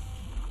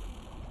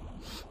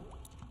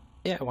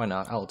 Yeah, why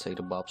not? I'll take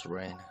the Bob's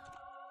Rain.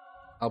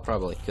 I'll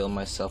probably kill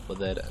myself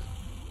with it.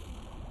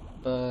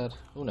 But,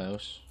 who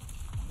knows?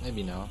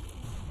 Maybe not.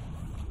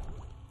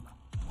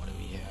 What do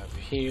we have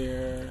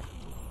here?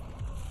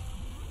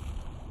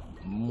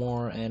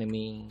 More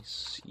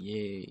enemies.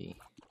 Yay.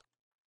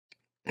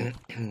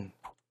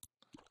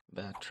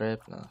 Bad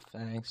trip. No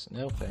thanks.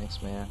 No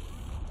thanks, man.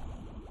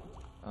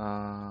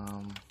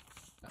 I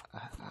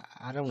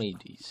don't need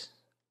these.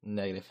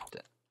 Negative.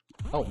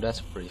 Oh, that's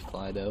a pretty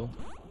fly though.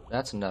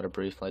 That's another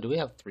pretty fly. Do we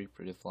have 3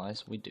 pretty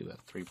flies? We do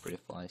have 3 pretty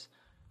flies.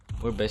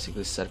 We're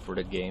basically set for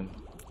the game.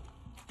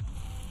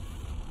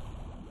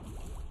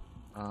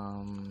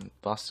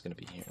 Boss is gonna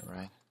be here,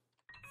 right?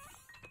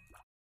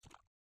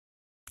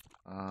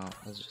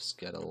 Let's just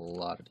get a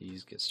lot of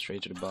these. Get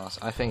straight to the boss.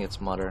 I think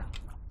it's Mother.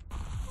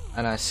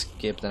 And I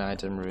skipped an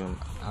item room.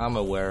 I'm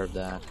aware of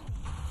that.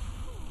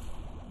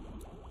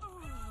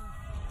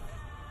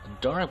 A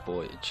Dark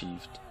Boy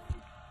achieved.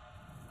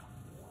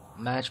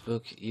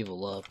 Matchbook,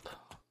 Evil Up,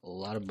 a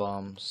lot of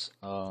bombs.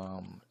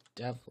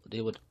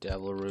 Deal with the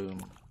Devil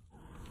Room.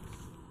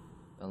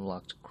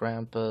 Unlocked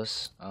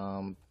Krampus.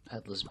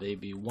 Headless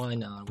Baby. Why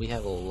not? We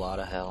have a lot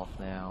of health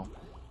now.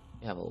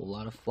 We have a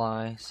lot of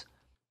flies.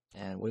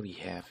 And what do we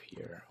have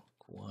here?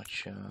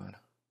 Watch on.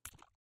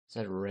 Is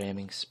that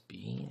ramming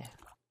speed?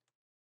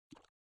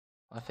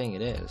 I think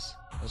it is.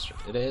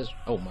 It is.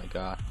 Oh my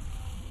god.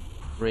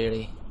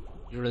 Really?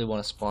 You really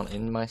want to spawn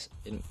in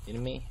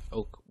me?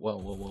 Oh,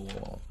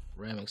 whoa.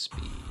 Ramming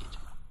speed.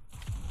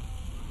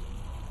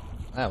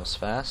 That was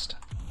fast.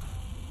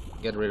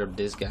 Get rid of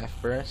this guy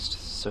first,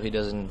 so he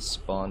doesn't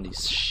spawn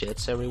these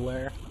shits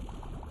everywhere.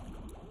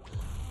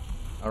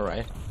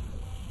 Alright.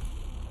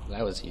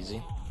 That was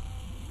easy.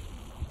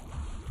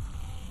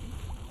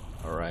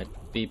 Alright,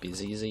 beep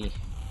is easy.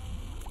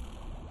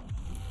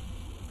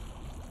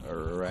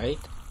 Alright.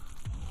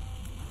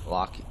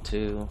 Lock it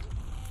too.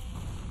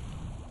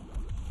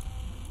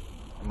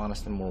 I'm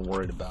honestly more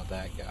worried about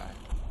that guy.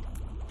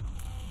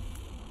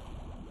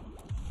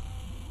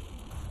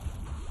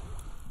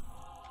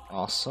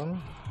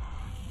 Awesome.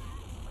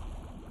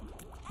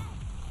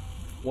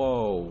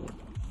 Whoa.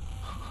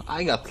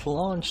 I got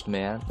launched,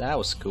 man. That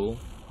was cool.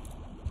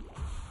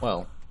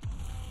 Well,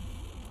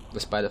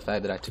 despite the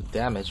fact that I took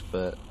damage,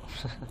 but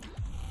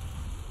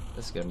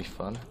this is gonna be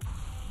fun.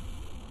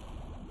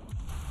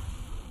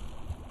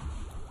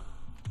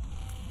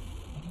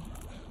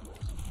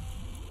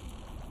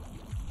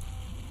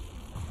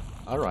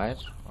 Alright.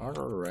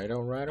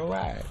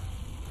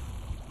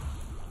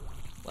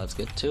 Let's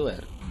get to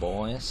it,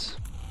 boys.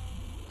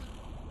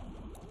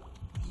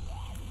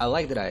 I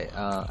like that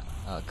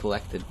I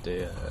collected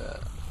the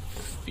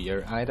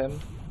fear item.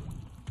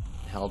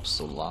 It helps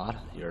a lot.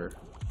 You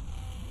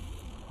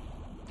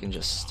can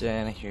just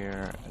stand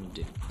here and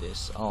do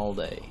this all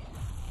day.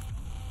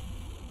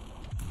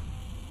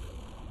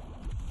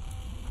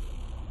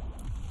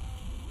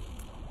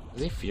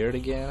 Is he feared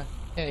again?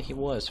 Yeah, he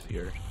was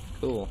feared.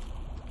 Cool.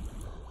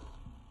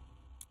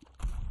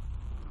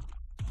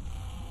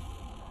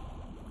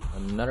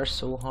 Another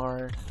soul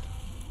heart.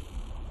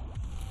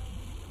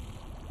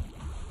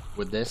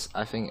 With this,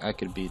 I think I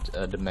could beat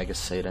the Mega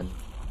Satan.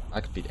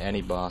 I could beat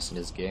any boss in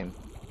this game.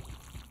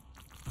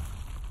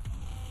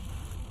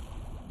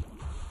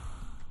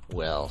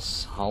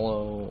 Wells,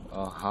 Hollow,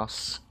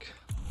 Husk.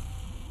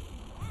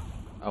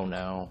 Oh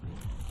no.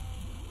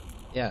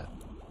 Yeah.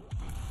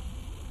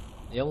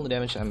 The only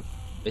damage I'm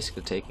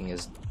basically taking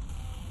is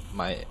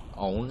my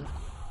own.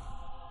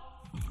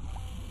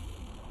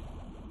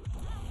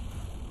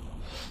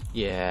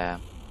 Yeah,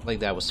 like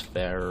that was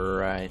fair,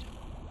 right?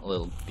 A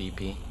little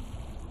BP.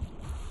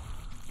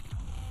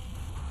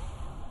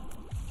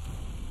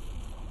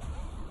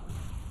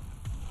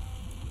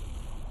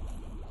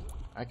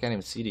 I can't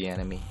even see the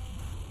enemy.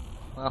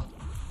 Well,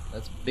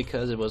 that's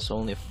because it was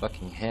only a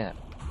fucking head.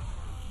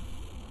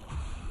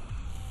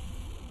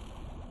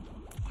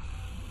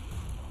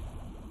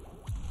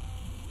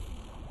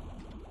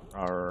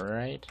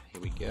 Alright,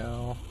 here we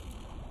go.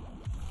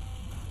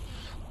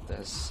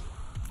 There's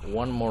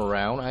one more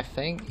round, I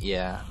think.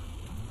 Yeah,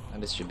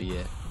 and this should be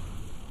it.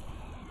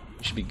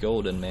 We should be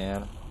golden,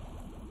 man.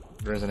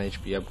 There's an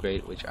HP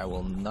upgrade, which I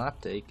will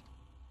not take.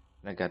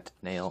 And I got the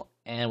nail,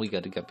 and we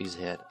got the guppy's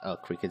head,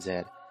 cricket's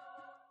head,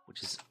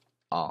 which is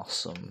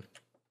awesome.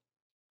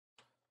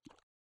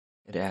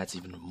 It adds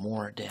even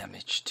more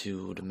damage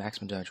to the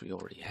maximum damage we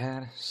already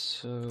had,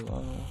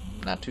 so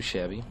not too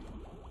shabby.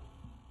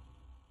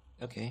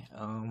 Okay,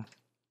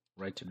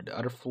 right to the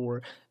other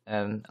floor,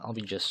 and I'll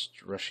be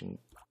just rushing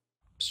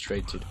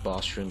straight to the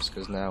boss rooms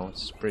because now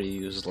it's pretty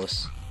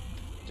useless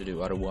to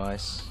do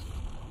otherwise.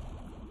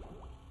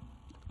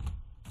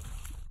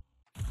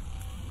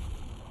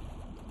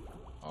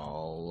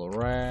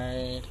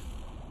 Alright.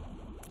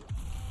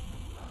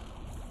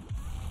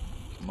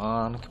 Come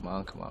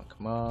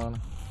on.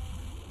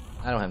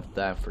 I don't have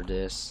time for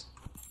this.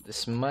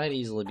 This might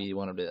easily be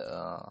one of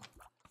the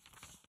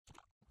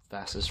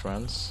fastest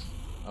runs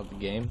of the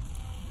game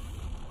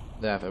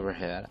that I've ever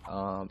had,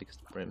 because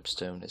the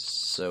brimstone is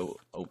so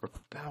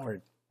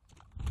overpowered.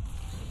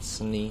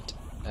 It's neat,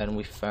 and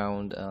we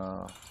found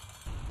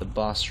the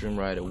boss room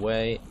right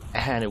away,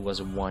 and it was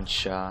a one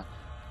shot.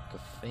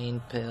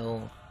 caffeine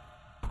pill.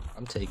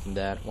 I'm taking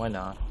that. Why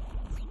not?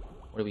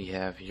 What do we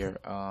have here?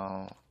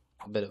 A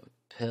bit of a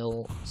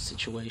pill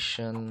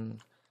situation.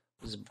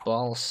 This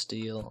ball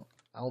steel.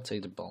 I'll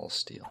take the ball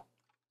steel.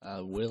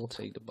 I will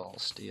take the ball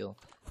steel.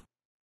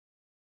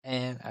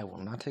 And I will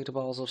not take the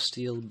balls of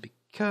steel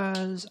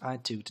because I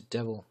took the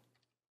devil.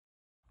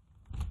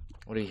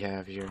 What do you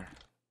have here?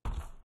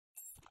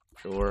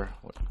 Sure.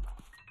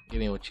 Give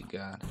me what you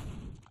got.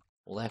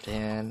 Left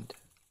hand.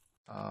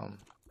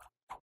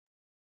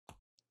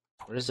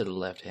 Where is it?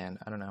 Left hand?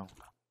 I don't know.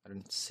 I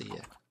didn't see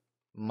it.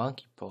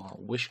 Monkey paw.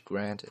 Wish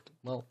granted.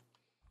 Well,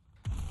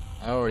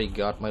 I already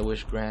got my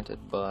wish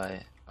granted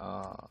by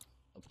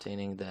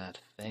obtaining that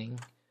thing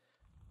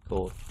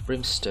called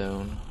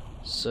brimstone.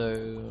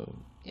 So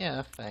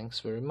yeah, thanks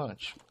very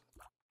much.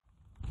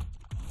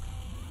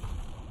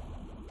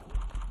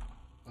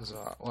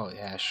 Well,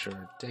 yeah,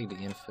 sure. Take the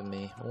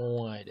infamy.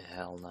 Why the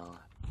hell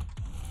not?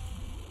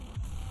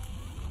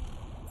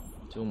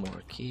 2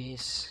 more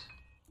keys.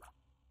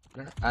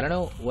 I don't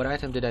know what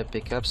item did I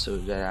pick up so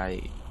that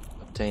I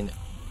obtained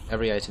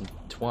every item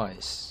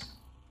twice.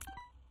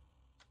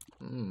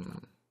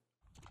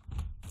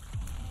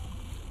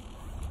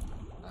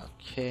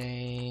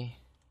 Okay.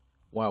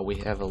 Wow, we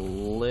have a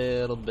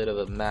little bit of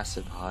a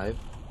massive hive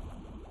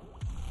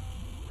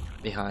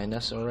behind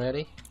us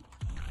already.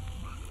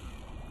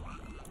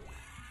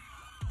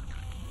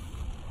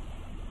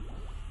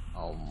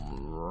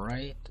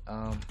 Alright,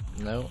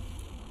 no.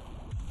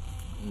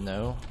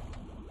 No.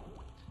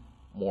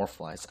 More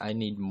flies. I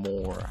need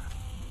more.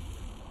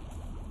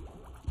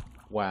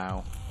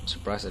 Wow. I'm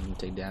surprised I didn't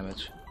take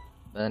damage.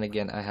 Then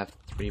again, I have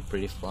 3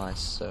 pretty flies,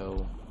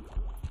 so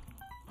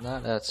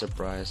not that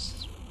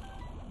surprised.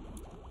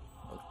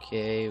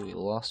 Okay, we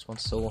lost 1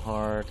 soul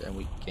heart and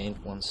we gained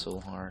 1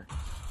 soul heart.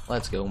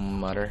 Let's go,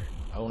 mother.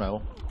 Oh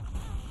no.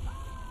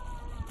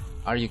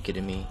 Are you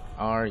kidding me?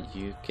 Are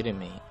you kidding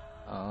me?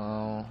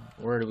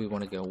 Where do we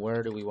want to go?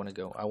 Where do we want to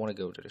go? I want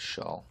to go to the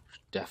shawl.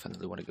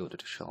 Definitely want to go to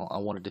the shawl. I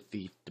want to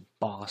defeat the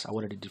boss. I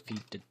wanted to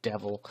defeat the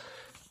devil.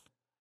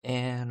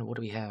 And what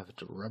do we have?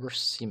 The rubber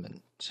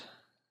cement.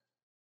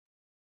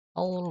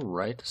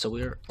 Alright, so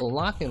we're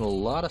unlocking a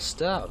lot of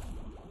stuff.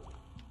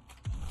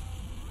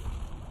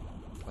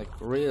 Like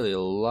really a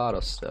lot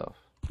of stuff.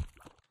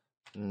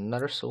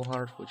 Another soul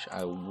heart, which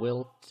I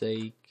will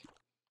take.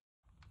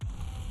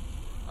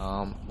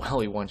 Well,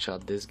 we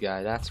one-shot this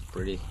guy. That's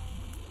pretty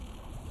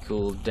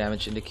cool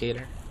damage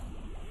indicator.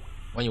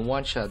 When you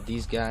one-shot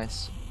these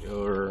guys,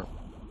 you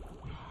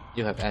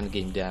have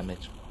endgame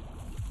damage.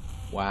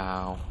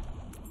 Wow.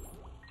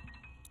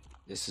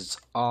 This is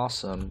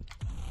awesome.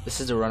 This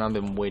is the run I've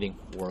been waiting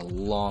for a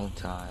long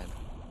time.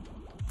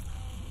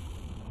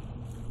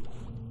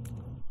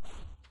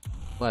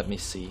 Let me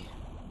see.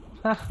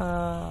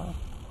 Haha.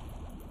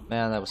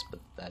 Man, that was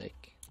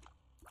pathetic.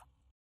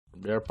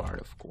 From their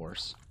part, of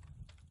course.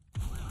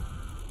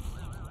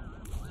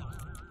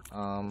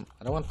 I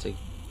don't want to take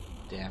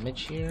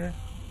damage here.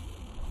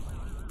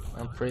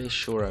 I'm pretty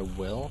sure I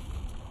will.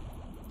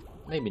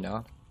 Maybe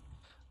not.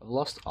 I've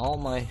lost all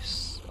my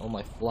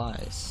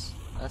flies.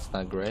 That's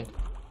not great.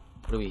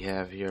 What do we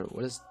have here?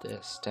 What is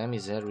this?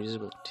 Tammy's head,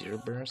 reusable tear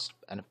burst,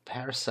 and a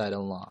parasite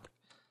unlock.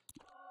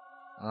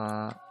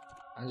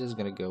 I'm just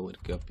gonna go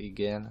with Guppy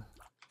again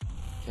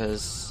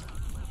because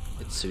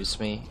it suits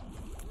me.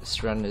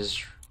 This run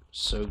is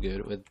so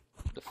good with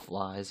the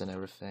flies and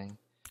everything.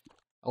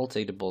 I'll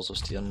take the balls of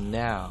steel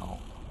now.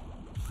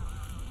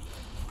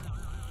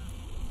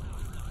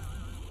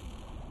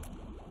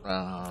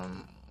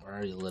 Where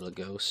are you, little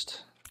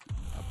ghost?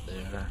 Up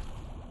there.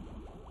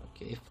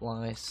 Okay,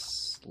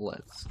 flies.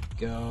 Let's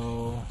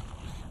go.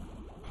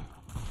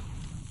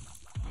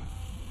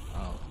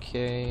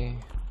 Okay.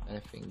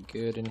 Anything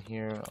good in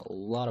here? A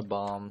lot of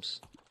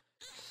bombs.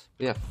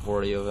 We have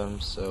 40 of them,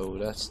 so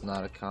that's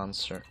not a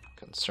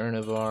concern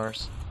of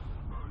ours.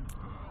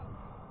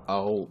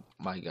 Oh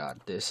my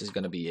god, this is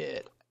gonna be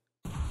it.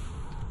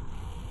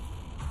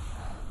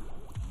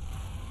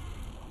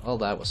 Well,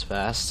 that was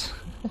fast.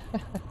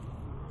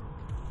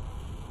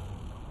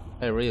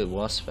 It really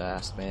was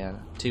fast,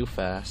 man. Too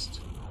fast.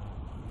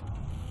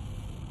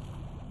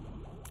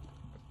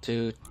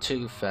 Too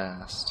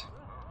fast.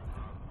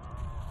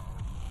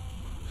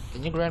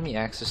 Can you grant me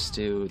access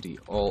to the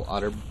all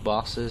other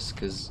bosses?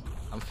 Cause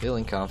I'm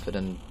feeling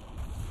confident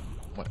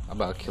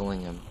about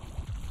killing him.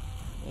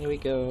 Here we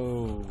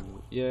go.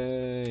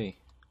 Yay.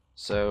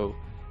 So,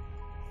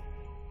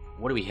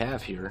 what do we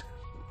have here?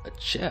 A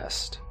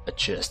chest. A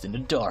chest in the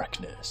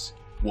darkness.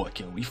 What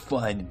can we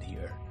find in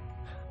here?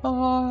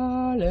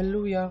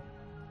 Hallelujah.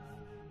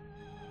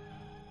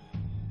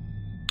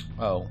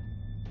 Oh,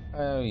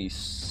 I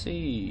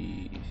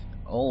see.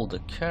 All the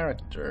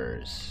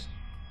characters.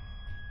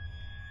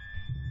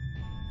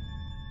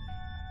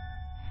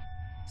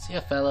 See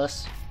ya,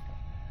 fellas.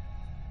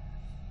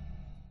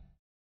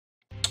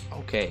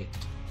 Okay,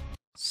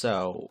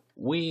 so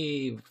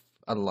we've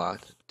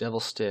unlocked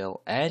Devil's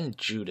Tail and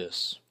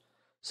Judas.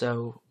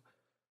 So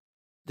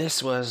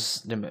this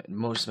was the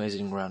most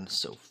amazing run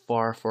so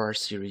far for our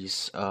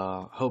series.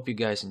 Hope you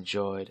guys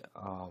enjoyed.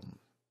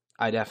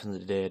 I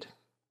definitely did.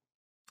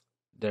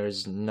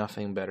 There's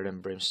nothing better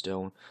than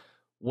Brimstone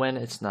when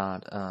it's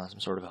not some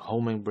sort of a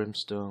homing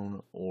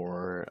Brimstone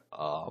or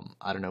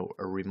I don't know,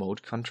 a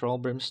remote control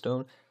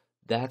Brimstone.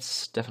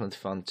 That's definitely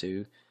fun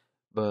too.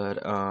 But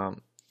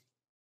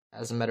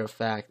as a matter of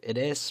fact, it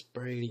is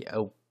pretty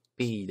OP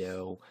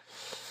though.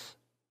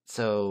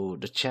 So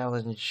the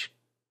challenge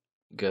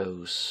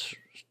goes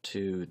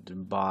to the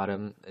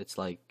bottom. It's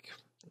like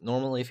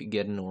normally if you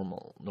get a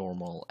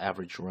normal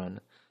average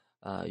run,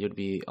 you'd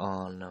be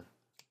on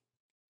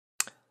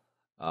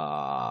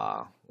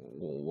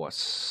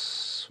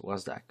what's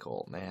that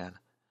called, man?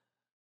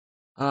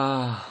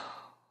 Uh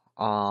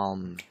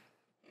um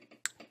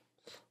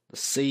the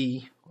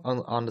sea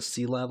on the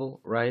sea level,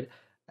 right?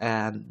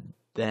 And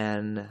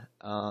then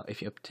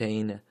if you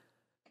obtain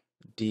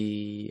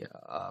the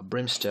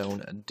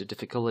brimstone, the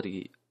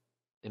difficulty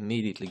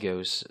immediately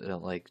goes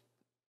like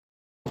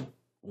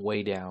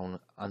way down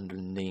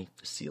underneath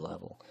the sea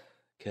level,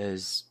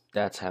 because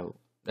that's how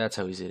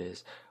easy it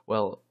is.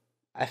 Well,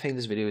 I think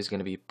this video is going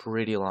to be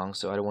pretty long,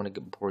 so I don't want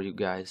to bore you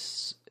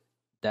guys.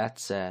 That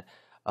said,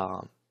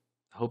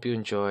 hope you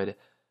enjoyed.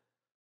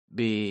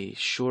 Be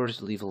sure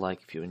to leave a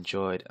like if you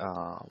enjoyed.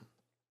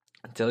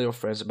 Tell your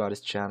friends about this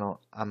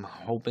channel. I'm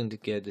hoping to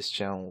get this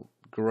channel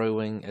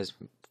growing as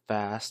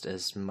fast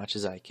as much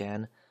as I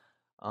can.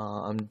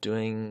 I'm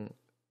doing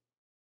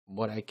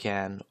what I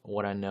can,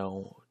 what I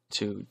know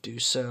to do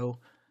so.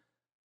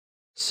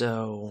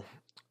 So,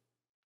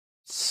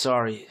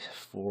 sorry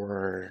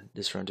for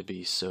this run to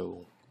be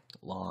so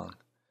long.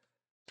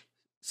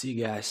 See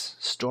you guys.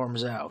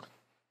 Storm's out.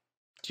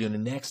 Tune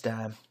in next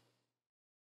time.